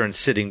 Custer and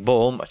Sitting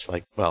Bull, much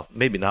like, well,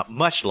 maybe not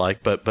much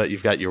like, but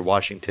you've got your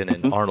Washington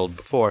and Arnold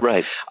before.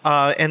 Right.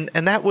 And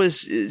that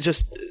was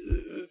just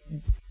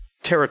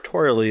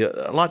territorially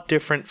a lot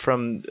different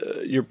from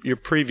your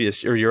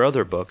previous or your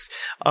other books.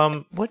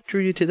 What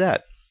drew you to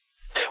that?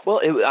 Well,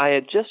 I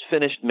had just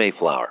finished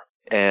Mayflower,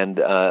 and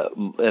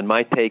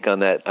my take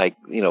on that,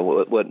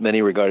 what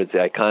many regard as the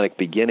iconic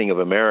beginning of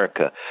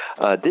America,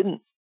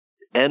 didn't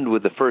end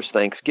with the first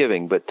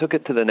Thanksgiving, but took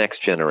it to the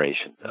next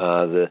generation.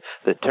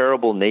 The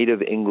terrible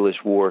Native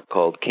English war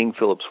called King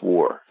Philip's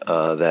War,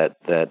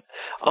 that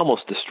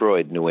almost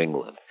destroyed New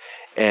England.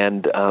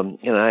 And,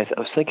 I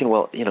was thinking,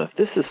 well, if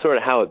this is sort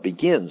of how it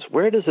begins,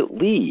 where does it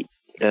lead?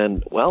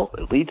 And, well,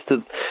 it leads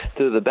to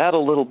the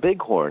Battle of Little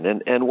Bighorn.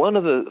 And one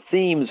of the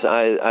themes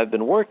I've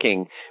been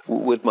working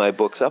with my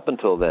books up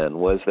until then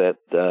was that,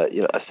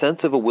 a sense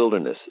of a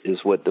wilderness is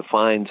what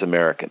defines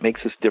America. It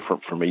makes us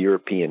different from a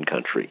European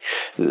country.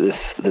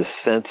 This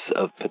sense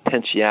of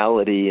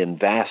potentiality and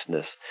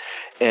vastness.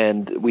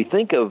 And we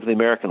think of the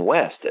American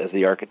West as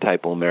the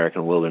archetypal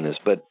American wilderness,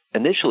 but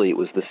initially it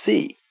was the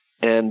sea.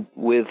 And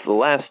with The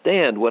Last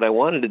Stand, what I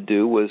wanted to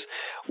do was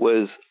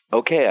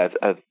okay,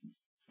 I've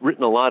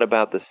written a lot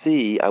about the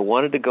sea. I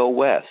wanted to go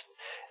west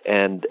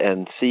and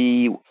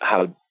see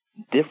how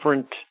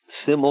different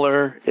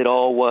similar it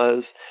all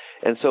was.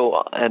 And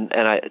so,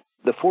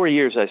 the 4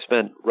 years I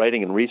spent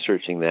writing and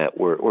researching that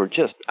were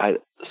just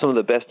some of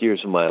the best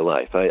years of my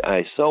life.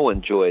 I so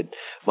enjoyed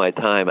my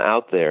time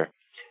out there.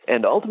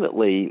 And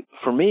ultimately,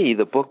 for me,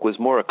 the book was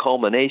more a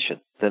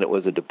culmination than it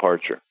was a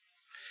departure.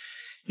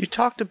 You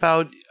talked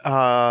about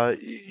how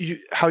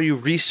you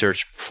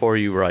research before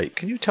you write.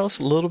 Can you tell us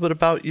a little bit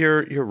about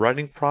your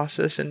writing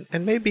process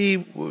and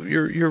maybe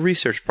your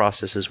research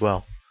process as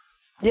well?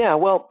 Yeah,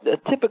 well,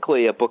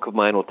 typically a book of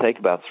mine will take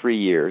about 3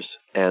 years,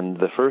 and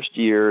the first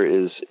year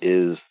is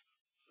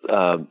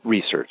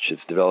research.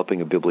 It's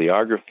developing a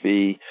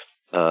bibliography,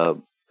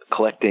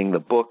 collecting the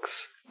books,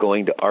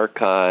 going to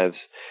archives,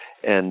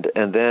 and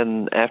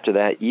then after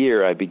that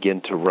year, I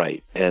begin to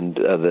write, and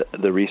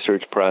the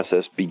research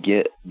process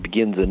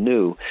begins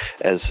anew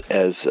as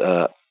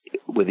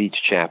with each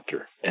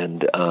chapter,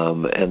 and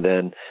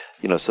then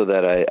so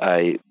that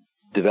I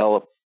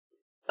develop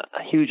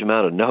a huge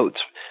amount of notes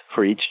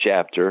for each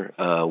chapter,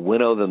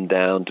 winnow them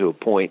down to a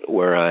point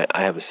where I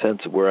have a sense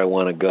of where I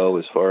want to go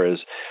as far as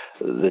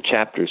the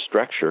chapter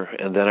structure,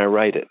 and then I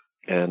write it.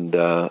 And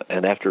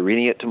after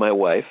reading it to my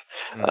wife,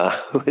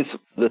 who is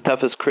the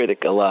toughest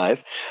critic alive,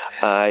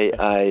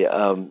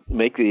 I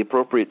make the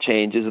appropriate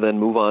changes and then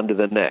move on to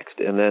the next.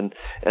 And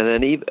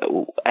then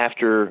even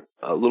after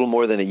a little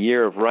more than a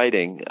year of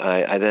writing,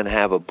 I then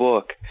have a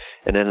book,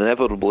 and then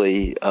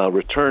inevitably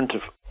return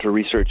to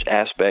research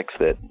aspects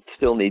that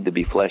still need to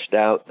be fleshed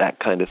out, that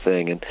kind of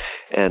thing.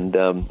 And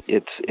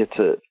it's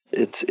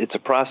a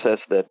process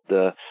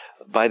that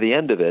by the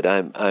end of it,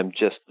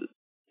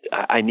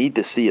 I need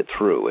to see it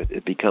through.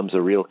 It becomes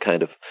a real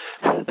kind of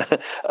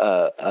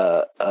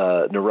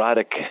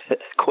neurotic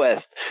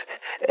quest,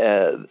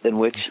 in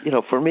which,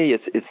 for me,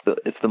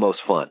 it's the most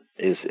fun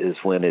is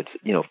when it's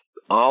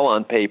all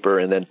on paper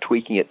and then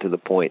tweaking it to the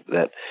point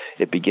that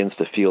it begins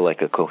to feel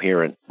like a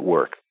coherent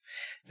work.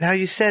 Now,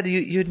 you said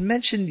you'd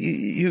mentioned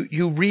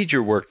you read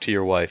your work to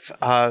your wife.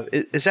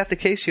 Is that the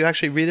case? You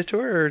actually read it to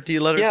her, or do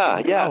you let her?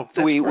 Yeah.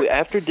 Oh, we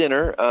after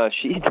dinner,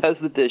 she does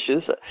the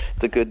dishes.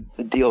 It's a good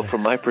deal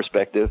from my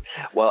perspective,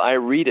 while I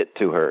read it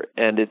to her.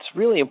 And it's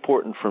really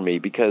important for me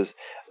because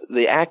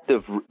the act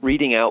of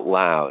reading out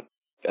loud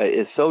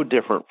is so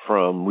different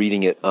from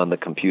reading it on the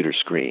computer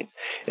screen.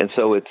 And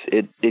so it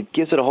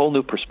gives it a whole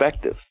new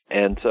perspective.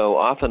 And so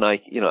often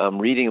I'm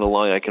reading it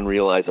along, I can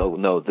realize, oh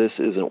no, this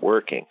isn't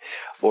working.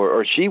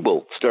 Or she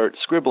will start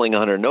scribbling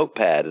on her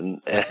notepad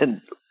and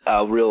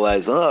I'll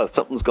realize, oh,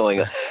 something's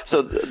going on.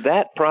 So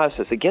that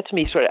process, it gets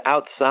me sort of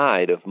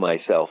outside of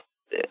myself.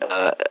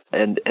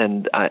 And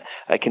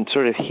I can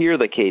sort of hear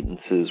the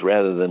cadences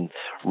rather than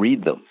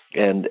read them.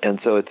 And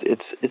so it's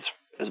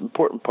an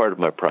important part of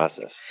my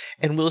process.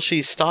 And will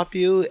she stop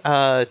you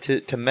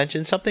to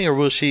mention something, or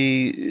will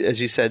she, as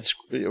you said,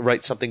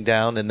 write something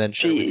down and then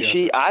share with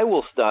you? I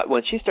will stop.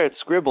 When she starts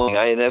scribbling,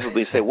 I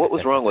inevitably say, what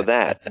was wrong with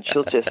that? And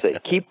she'll just say,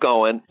 keep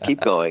going.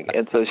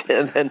 And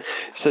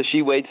so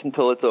she waits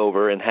until it's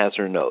over and has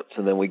her notes.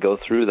 And then we go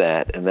through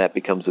that, and that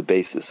becomes the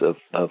basis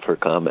of her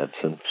comments.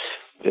 And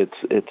it's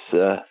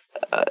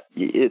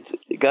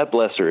God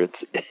bless her.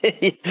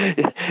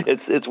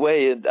 It's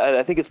way.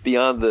 I think it's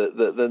beyond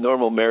the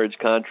normal marriage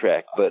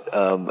contract, but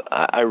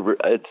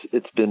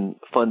it's been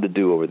fun to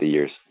do over the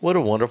years. What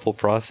a wonderful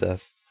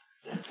process.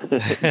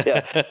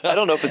 Yeah, I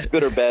don't know if it's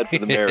good or bad for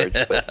the marriage.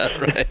 But.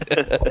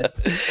 Right.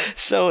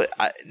 So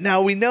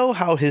now we know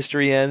how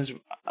history ends,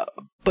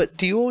 but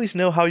do you always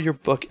know how your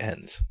book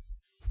ends?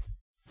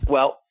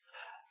 Well,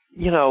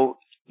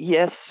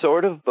 yes,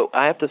 sort of, but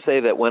I have to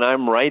say that when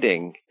I'm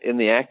writing, in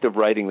the act of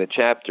writing the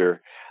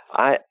chapter,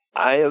 I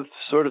have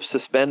sort of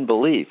suspend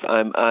belief.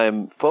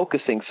 I'm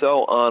focusing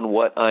so on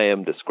what I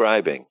am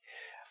describing.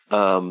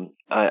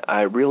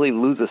 I really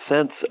lose a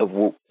sense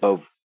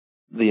of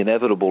the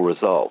inevitable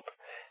result.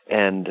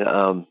 And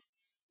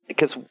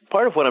because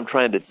part of what I'm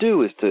trying to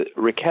do is to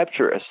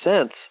recapture a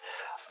sense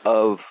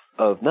of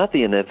not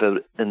the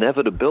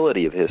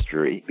inevitability of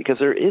history, because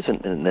there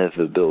isn't an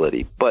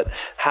inevitability, but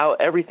how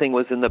everything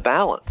was in the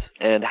balance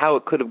and how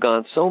it could have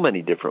gone so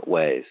many different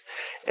ways.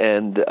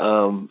 And,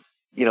 and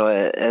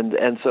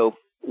so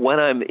when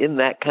I'm in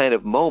that kind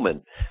of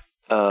moment,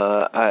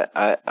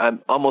 I'm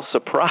almost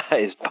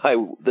surprised by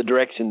the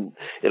direction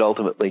it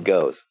ultimately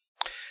goes.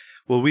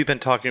 Well, we've been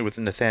talking with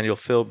Nathaniel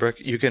Philbrick.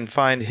 You can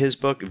find his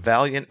book,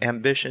 Valiant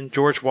Ambition,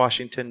 George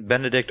Washington,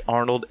 Benedict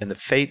Arnold, and the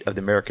Fate of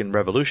the American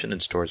Revolution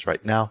in stores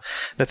right now.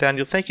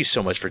 Nathaniel, thank you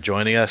so much for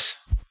joining us.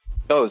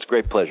 Oh, it's a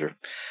great pleasure.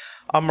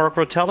 I'm Mark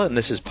Rotella, and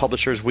this is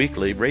Publishers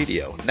Weekly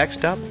Radio.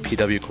 Next up,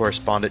 PW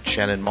correspondent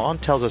Shannon Mon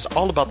tells us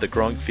all about the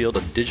growing field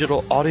of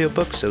digital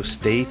audiobooks, so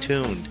stay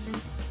tuned.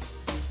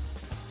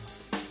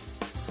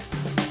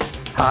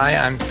 Hi,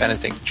 I'm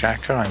Benedict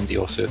Jacker. I'm the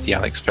author of the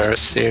Alex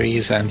Ferris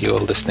series, and you're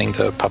listening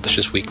to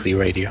Publishers Weekly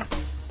Radio.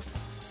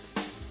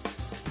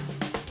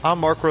 I'm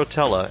Mark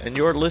Rotella, and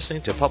you're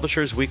listening to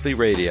Publishers Weekly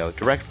Radio,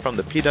 direct from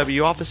the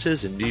PW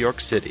offices in New York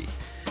City.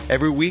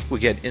 Every week we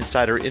get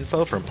insider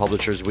info from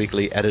Publishers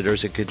Weekly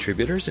editors and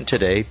contributors, and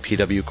today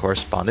PW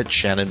correspondent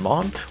Shannon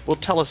Mon will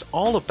tell us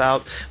all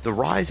about the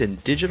rise in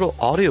digital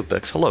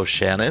audiobooks. Hello,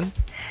 Shannon.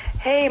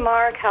 Hey,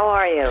 Mark. How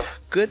are you?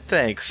 Good,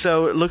 thanks.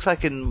 So it looks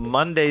like in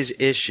Monday's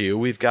issue,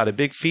 we've got a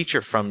big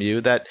feature from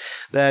you that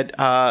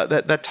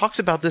talks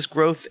about this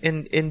growth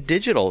in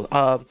digital.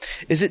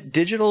 Is it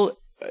digital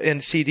in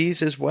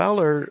CDs as well,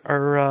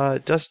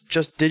 or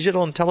just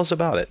digital? And tell us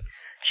about it.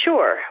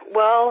 Sure.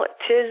 Well,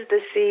 'tis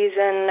the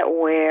season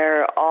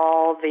where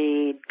all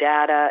the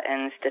data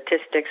and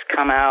statistics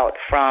come out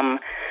from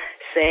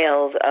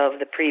sales of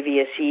the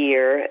previous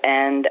year,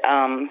 and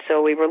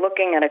so we were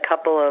looking at a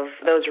couple of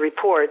those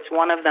reports,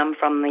 one of them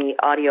from the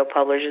Audio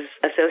Publishers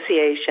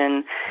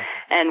Association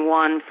and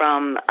one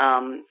from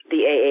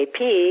the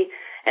AAP,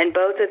 and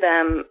both of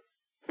them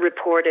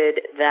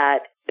reported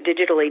that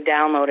digitally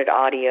downloaded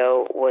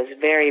audio was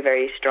very,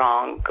 very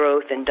strong,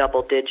 growth in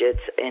double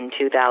digits in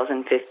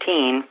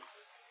 2015.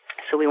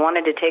 So we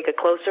wanted to take a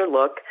closer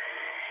look.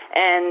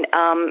 And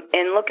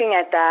in looking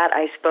at that,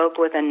 I spoke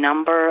with a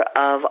number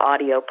of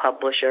audio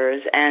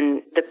publishers,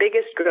 and the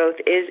biggest growth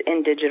is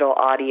in digital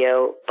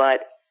audio,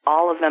 but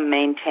all of them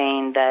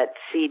maintain that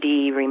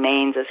CD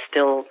remains a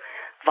still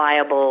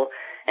viable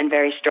and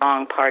very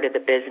strong part of the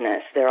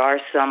business. There are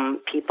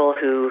some people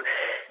who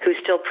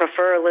still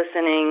prefer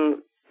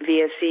listening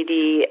via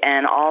CD,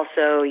 and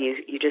also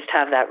you just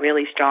have that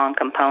really strong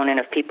component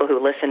of people who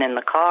listen in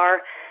the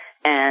car,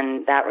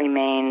 and that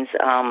remains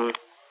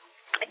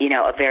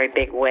a very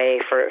big way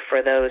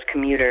for those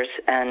commuters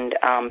and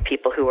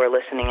people who are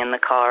listening in the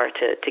car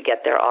to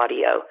get their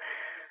audio.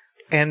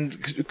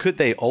 And could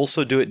they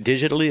also do it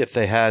digitally if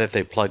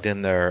they plugged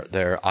in their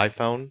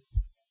iPhone?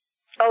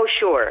 Oh,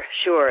 sure.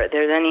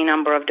 There's any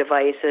number of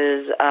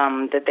devices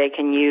that they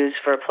can use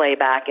for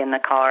playback in the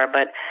car,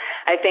 but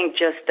I think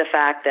just the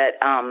fact that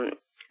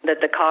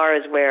the car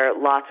is where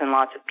lots and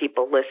lots of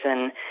people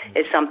listen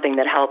is something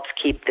that helps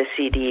keep the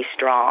CD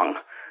strong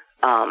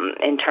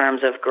in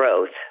terms of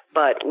growth.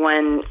 But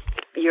when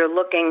you're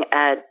looking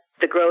at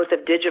the growth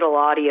of digital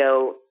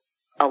audio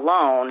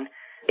alone,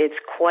 it's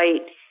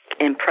quite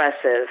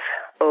impressive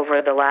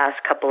over the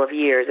last couple of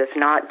years. It's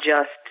not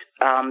just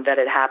that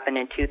it happened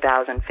in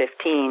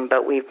 2015,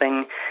 but we've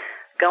been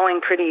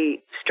going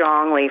pretty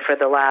strongly for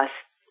the last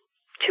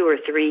 2 or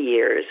 3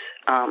 years.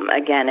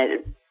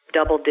 Again,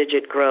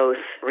 double-digit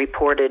growth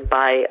reported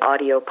by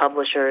audio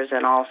publishers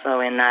and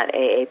also in that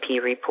AAP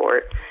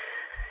report,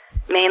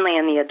 mainly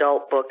in the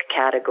adult book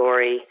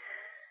category.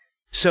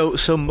 So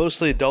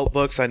mostly adult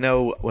books. I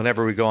know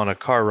whenever we go on a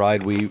car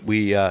ride,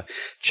 we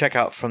check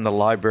out from the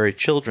library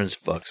children's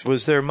books.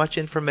 Was there much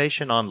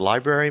information on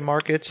library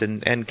markets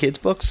and kids'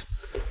 books?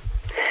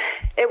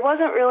 It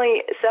wasn't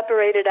really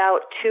separated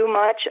out too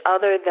much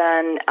other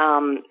than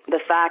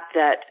the fact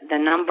that the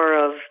number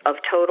of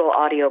total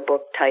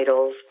audiobook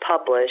titles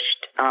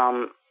published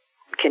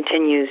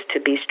continues to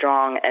be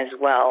strong as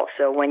well.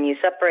 So when you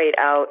separate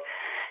out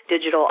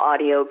digital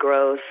audio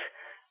growth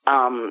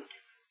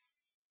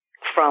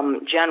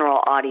from general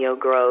audio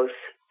growth,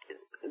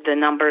 the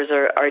numbers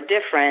are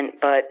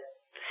different, but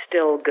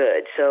still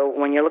good. So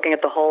when you're looking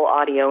at the whole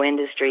audio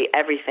industry,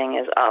 everything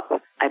is up.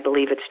 I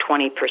believe it's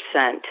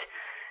 20%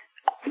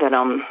 that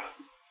I'm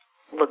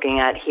looking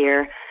at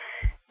here.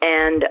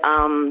 And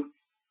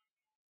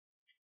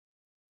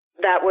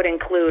that would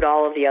include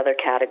all of the other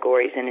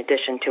categories in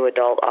addition to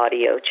adult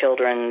audio.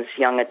 Children's,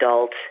 young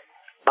adult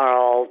are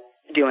all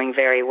doing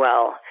very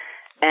well.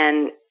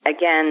 And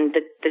again,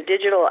 the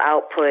digital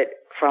output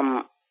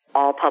from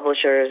all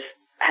publishers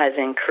has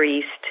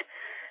increased,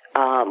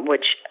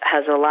 which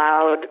has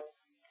allowed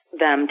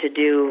them to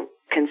do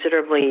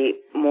considerably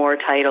more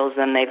titles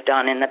than they've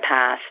done in the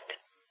past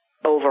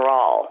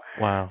overall.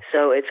 Wow.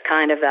 So it's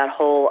kind of that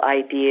whole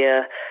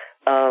idea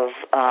of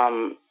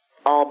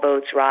all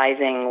boats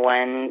rising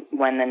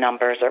when the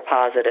numbers are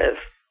positive.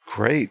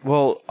 Great.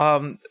 Well,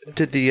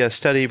 did the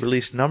study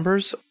release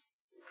numbers?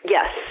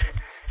 Yes.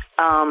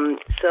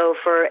 So,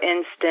 for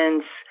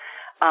instance,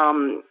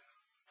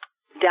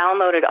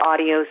 downloaded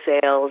audio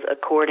sales,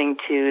 according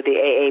to the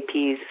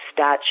AAP's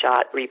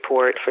StatShot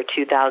report for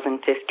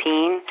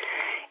 2015,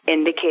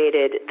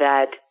 indicated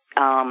that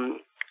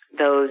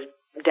those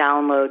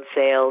download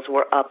sales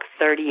were up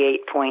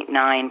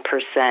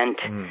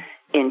 38.9%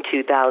 in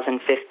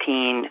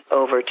 2015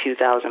 over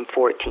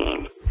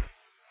 2014.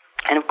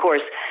 And, of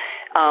course,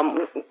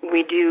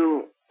 we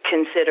do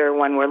consider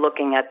when we're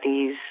looking at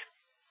these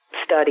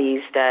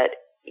studies that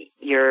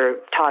you're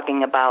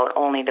talking about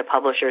only the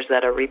publishers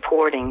that are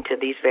reporting to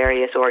these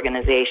various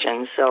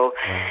organizations. So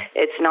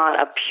it's not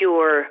a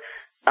pure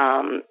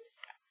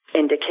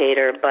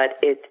indicator, but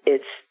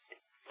it's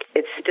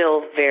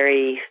still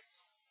very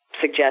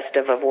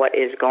suggestive of what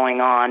is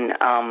going on.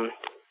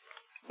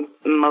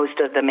 Most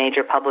of the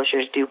major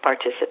publishers do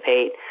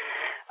participate,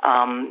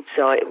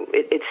 so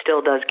it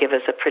still does give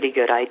us a pretty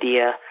good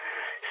idea.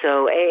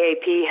 So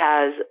AAP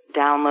has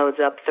downloads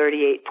up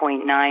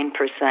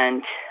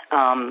 38.9%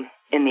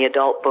 in the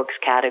adult books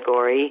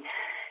category,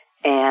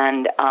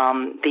 and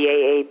the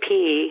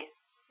AAP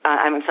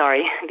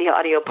the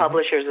Audio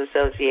Publishers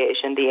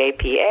Association, the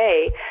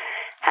APA,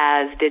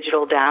 has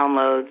digital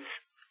downloads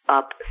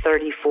up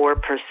 34%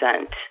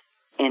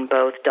 in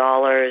both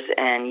dollars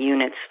and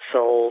units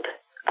sold,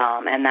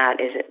 and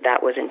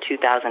that was in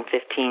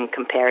 2015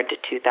 compared to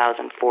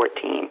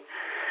 2014.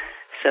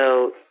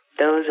 So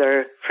those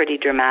are pretty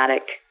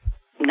dramatic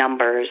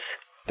numbers.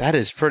 That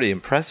is pretty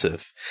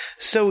impressive.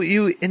 So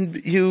you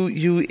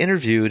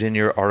interviewed in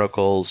your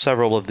article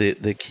several of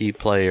the key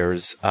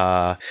players.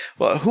 Well,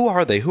 who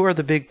are they? Who are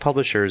the big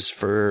publishers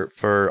for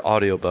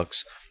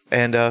audiobooks?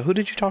 And who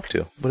did you talk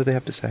to? What do they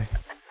have to say?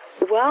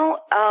 Well,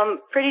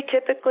 pretty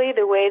typically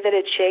the way that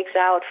it shakes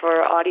out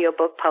for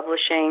audiobook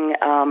publishing,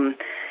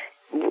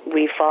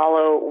 we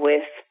follow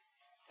with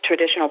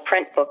traditional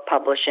print book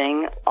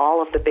publishing.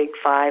 All of the big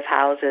five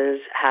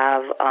houses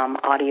have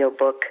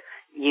audiobook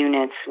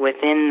units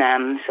within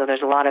them, so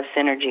there's a lot of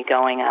synergy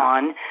going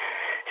on.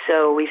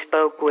 So we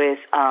spoke with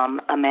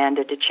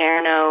Amanda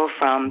DiCerno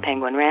from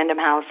Penguin Random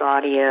House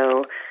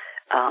Audio,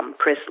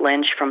 Chris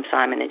Lynch from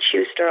Simon &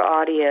 Schuster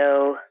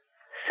Audio,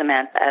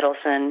 Samantha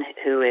Edelson,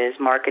 who is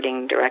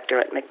marketing director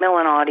at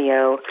Macmillan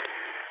Audio.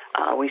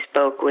 We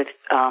spoke with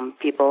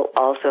people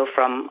also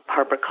from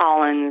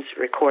HarperCollins,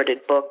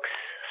 Recorded Books,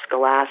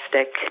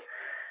 Scholastic,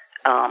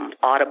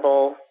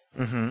 Audible,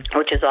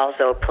 which is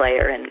also a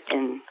player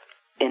in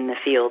the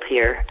field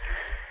here.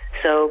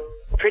 So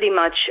pretty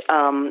much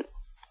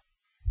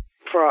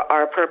for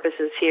our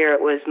purposes here,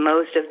 it was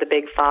most of the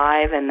big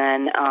five, and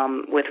then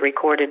with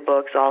Recorded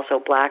Books,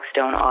 also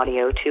Blackstone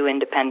Audio, two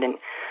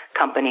independent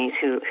companies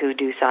who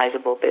do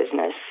sizable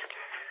business.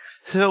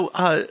 So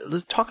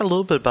let's talk a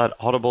little bit about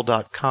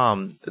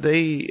Audible.com.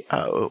 They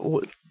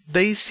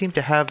seem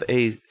to have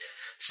a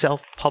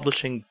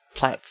self-publishing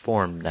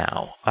platform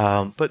now,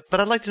 but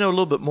I'd like to know a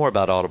little bit more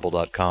about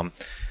Audible.com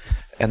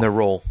and their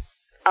role.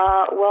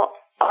 Well,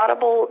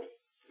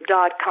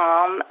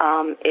 Audible.com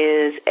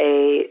is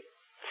a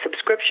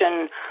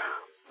subscription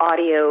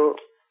audio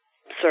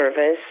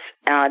service.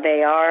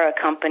 They are a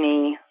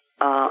company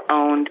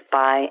owned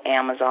by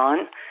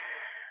Amazon.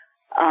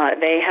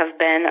 They have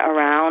been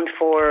around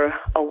for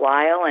a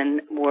while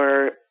and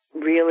were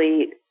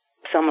really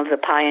some of the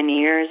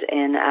pioneers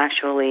in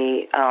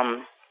actually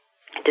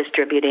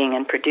distributing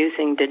and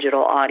producing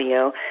digital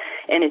audio.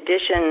 In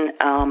addition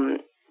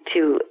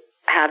to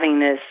having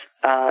this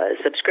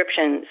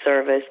subscription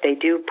service, they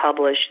do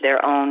publish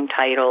their own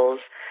titles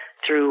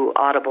through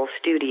Audible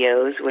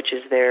Studios, which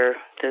is the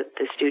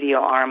studio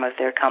arm of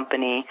their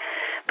company.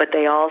 But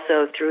they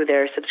also, through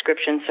their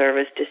subscription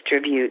service,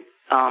 distribute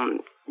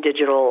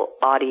digital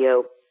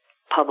audio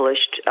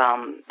published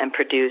and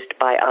produced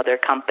by other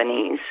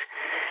companies.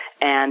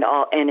 And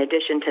in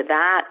addition to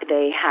that,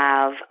 they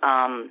have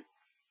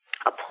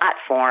a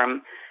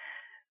platform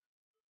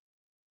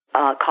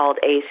called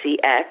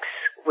ACX,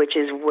 which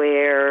is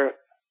where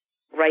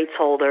rights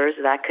holders,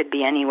 that could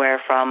be anywhere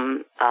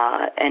from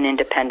an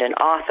independent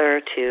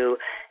author to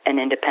an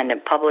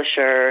independent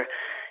publisher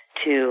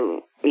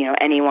to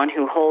anyone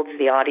who holds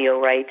the audio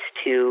rights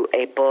to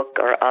a book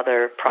or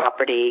other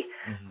property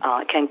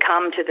can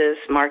come to this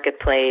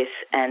marketplace,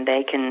 and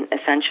they can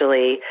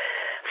essentially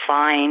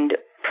find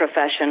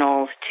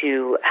professionals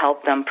to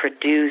help them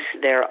produce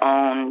their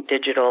own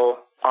digital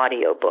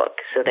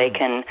audiobook. So they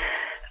can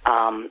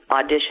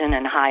audition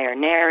and hire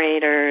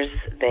narrators.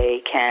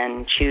 They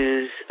can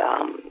choose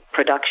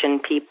production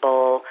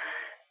people,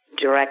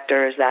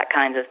 directors, that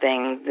kind of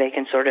thing. They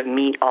can sort of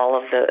meet all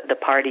of the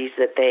parties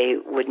that they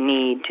would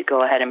need to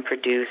go ahead and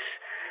produce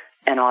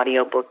an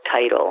audiobook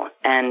title.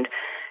 And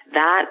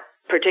that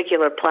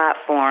particular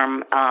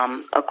platform,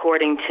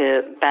 according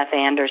to Beth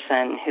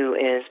Anderson, who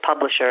is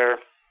publisher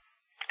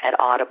at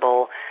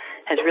Audible,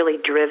 has really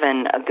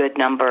driven a good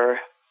number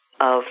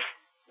of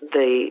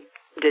the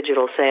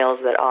digital sales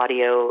that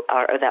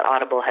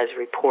Audible has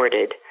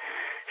reported.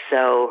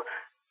 So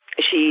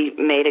she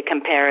made a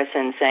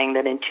comparison saying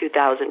that in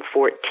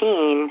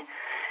 2014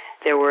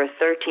 there were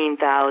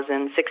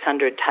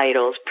 13,600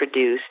 titles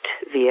produced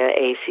via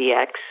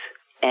ACX,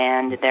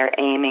 and they're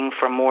aiming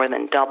for more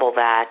than double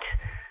that,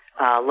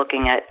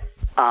 looking at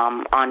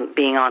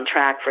being on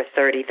track for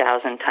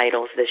 30,000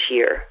 titles this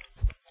year.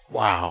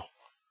 Wow,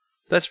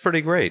 that's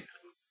pretty great.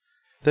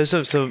 Those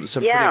are some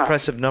pretty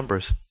impressive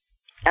numbers.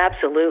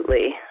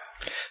 Absolutely.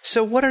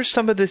 So what are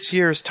some of this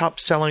year's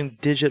top-selling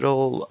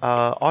digital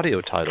audio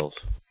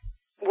titles?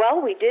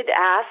 Well, we did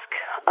ask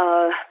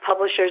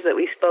publishers that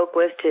we spoke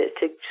with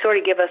to sort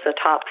of give us a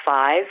top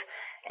five,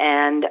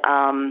 and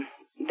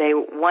they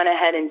went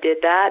ahead and did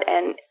that,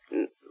 and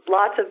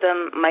lots of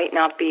them might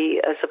not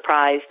be a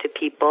surprise to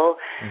people.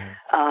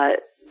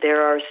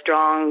 There are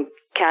strong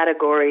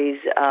categories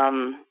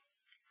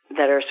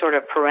that are sort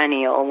of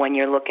perennial when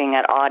you're looking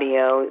at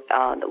audio.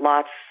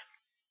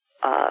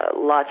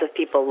 Lots of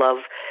people love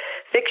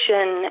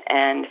fiction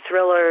and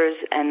thrillers,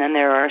 and then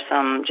there are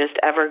some just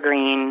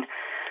evergreen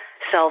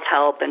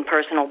self-help and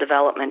personal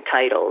development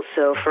titles.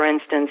 So, for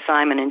instance,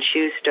 Simon &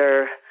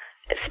 Schuster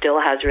still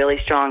has really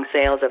strong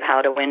sales of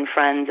How to Win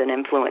Friends and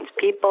Influence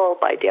People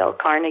by Dale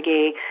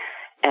Carnegie,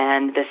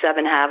 and The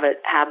 7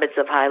 Habits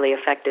of Highly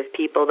Effective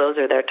People. Those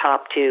are their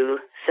top 2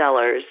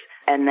 sellers.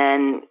 And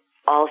then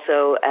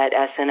also at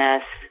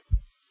SNS,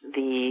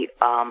 the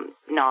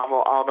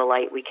novel All the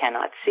Light We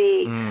Cannot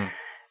See,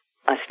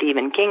 a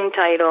Stephen King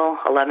title,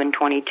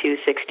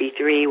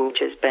 11/22/63, which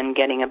has been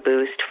getting a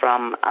boost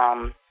from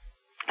a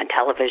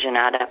television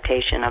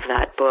adaptation of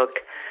that book.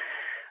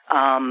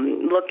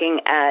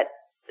 Looking at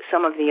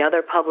some of the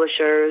other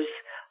publishers,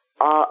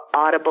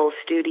 Audible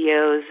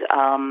Studios,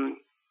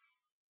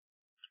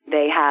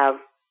 they have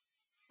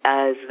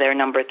as their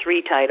number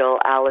 3 title,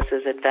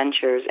 Alice's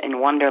Adventures in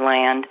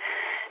Wonderland,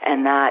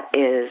 and that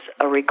is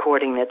a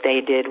recording that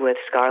they did with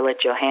Scarlett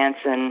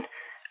Johansson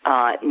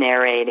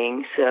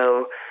narrating,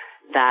 so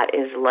that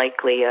is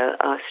likely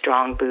a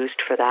strong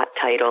boost for that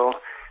title.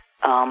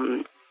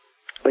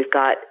 We've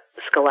got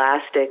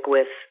Scholastic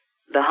with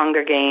the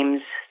Hunger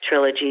Games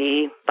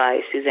trilogy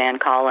by Suzanne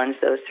Collins.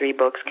 Those 3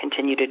 books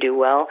continue to do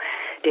well.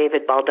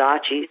 David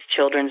Baldacci's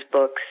children's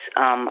books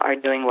are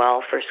doing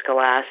well for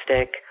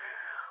Scholastic.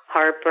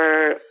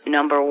 Harper,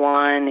 number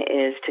 1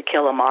 is To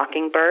Kill a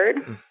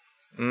Mockingbird,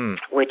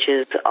 which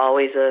is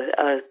always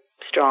a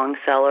strong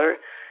seller.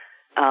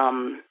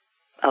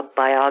 A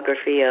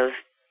biography of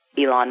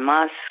Elon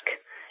Musk,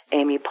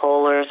 Amy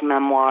Poehler's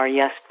memoir,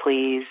 Yes,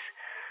 Please.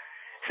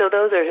 So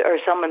those are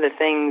some of the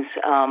things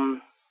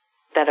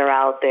that are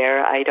out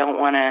there. I don't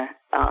want to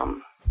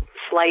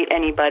slight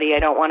anybody. I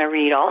don't want to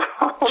read all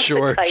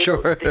Sure, the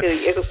titles to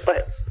you,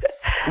 but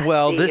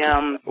well,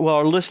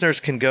 our listeners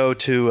can go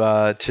to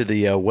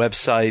the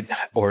website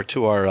or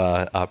to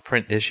our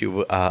print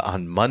issue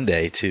on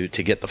Monday to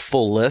get the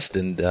full list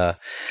and to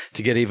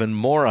get even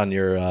more on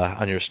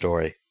your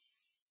story.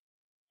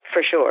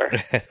 For sure.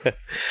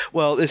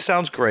 Well, it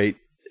sounds great.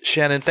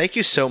 Shannon, thank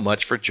you so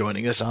much for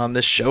joining us on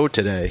this show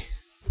today.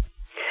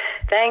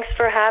 Thanks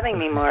for having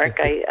me, Mark.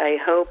 I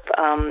hope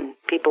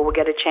people will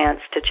get a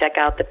chance to check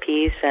out the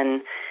piece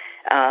and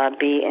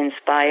be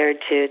inspired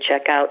to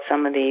check out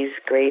some of these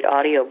great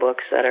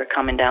audiobooks that are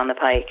coming down the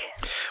pike.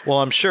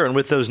 Well, I'm sure. And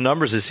with those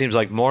numbers, it seems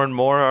like more and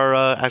more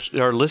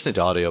are listening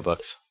to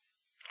audiobooks.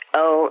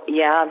 Oh,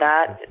 yeah,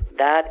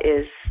 that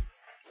is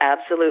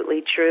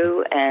absolutely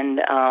true.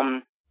 And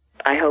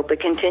I hope it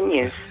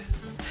continues.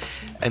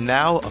 And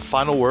now, a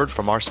final word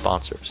from our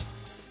sponsors.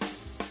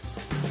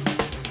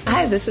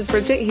 Hi, this is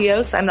Bridget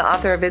Hios. I'm the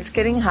author of It's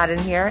Getting Hot in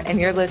Here, and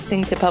you're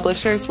listening to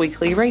Publishers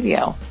Weekly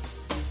Radio.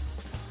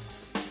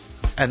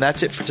 And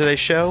that's it for today's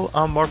show.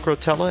 I'm Mark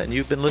Rotella, and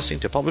you've been listening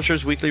to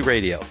Publishers Weekly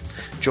Radio.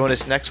 Join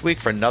us next week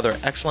for another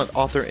excellent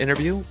author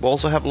interview. We'll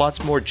also have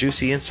lots more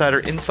juicy insider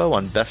info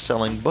on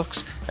best-selling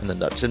books and the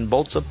nuts and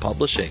bolts of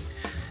publishing.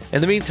 In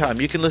the meantime,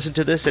 you can listen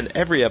to this and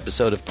every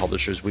episode of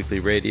Publishers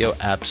Weekly Radio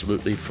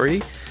absolutely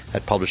free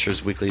at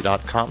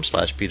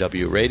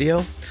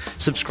publishersweekly.com/pwradio.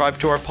 Subscribe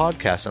to our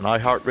podcast on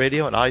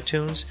iHeartRadio and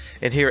iTunes,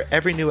 and hear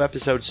every new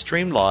episode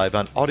streamed live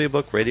on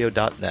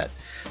audiobookradio.net.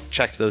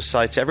 Check those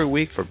sites every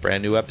week for a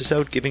brand new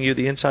episode, giving you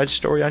the inside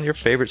story on your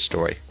favorite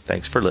story.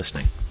 Thanks for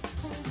listening.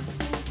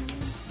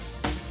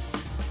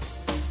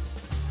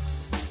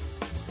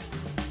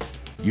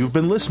 You've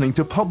been listening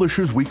to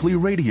Publishers Weekly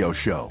Radio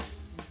Show.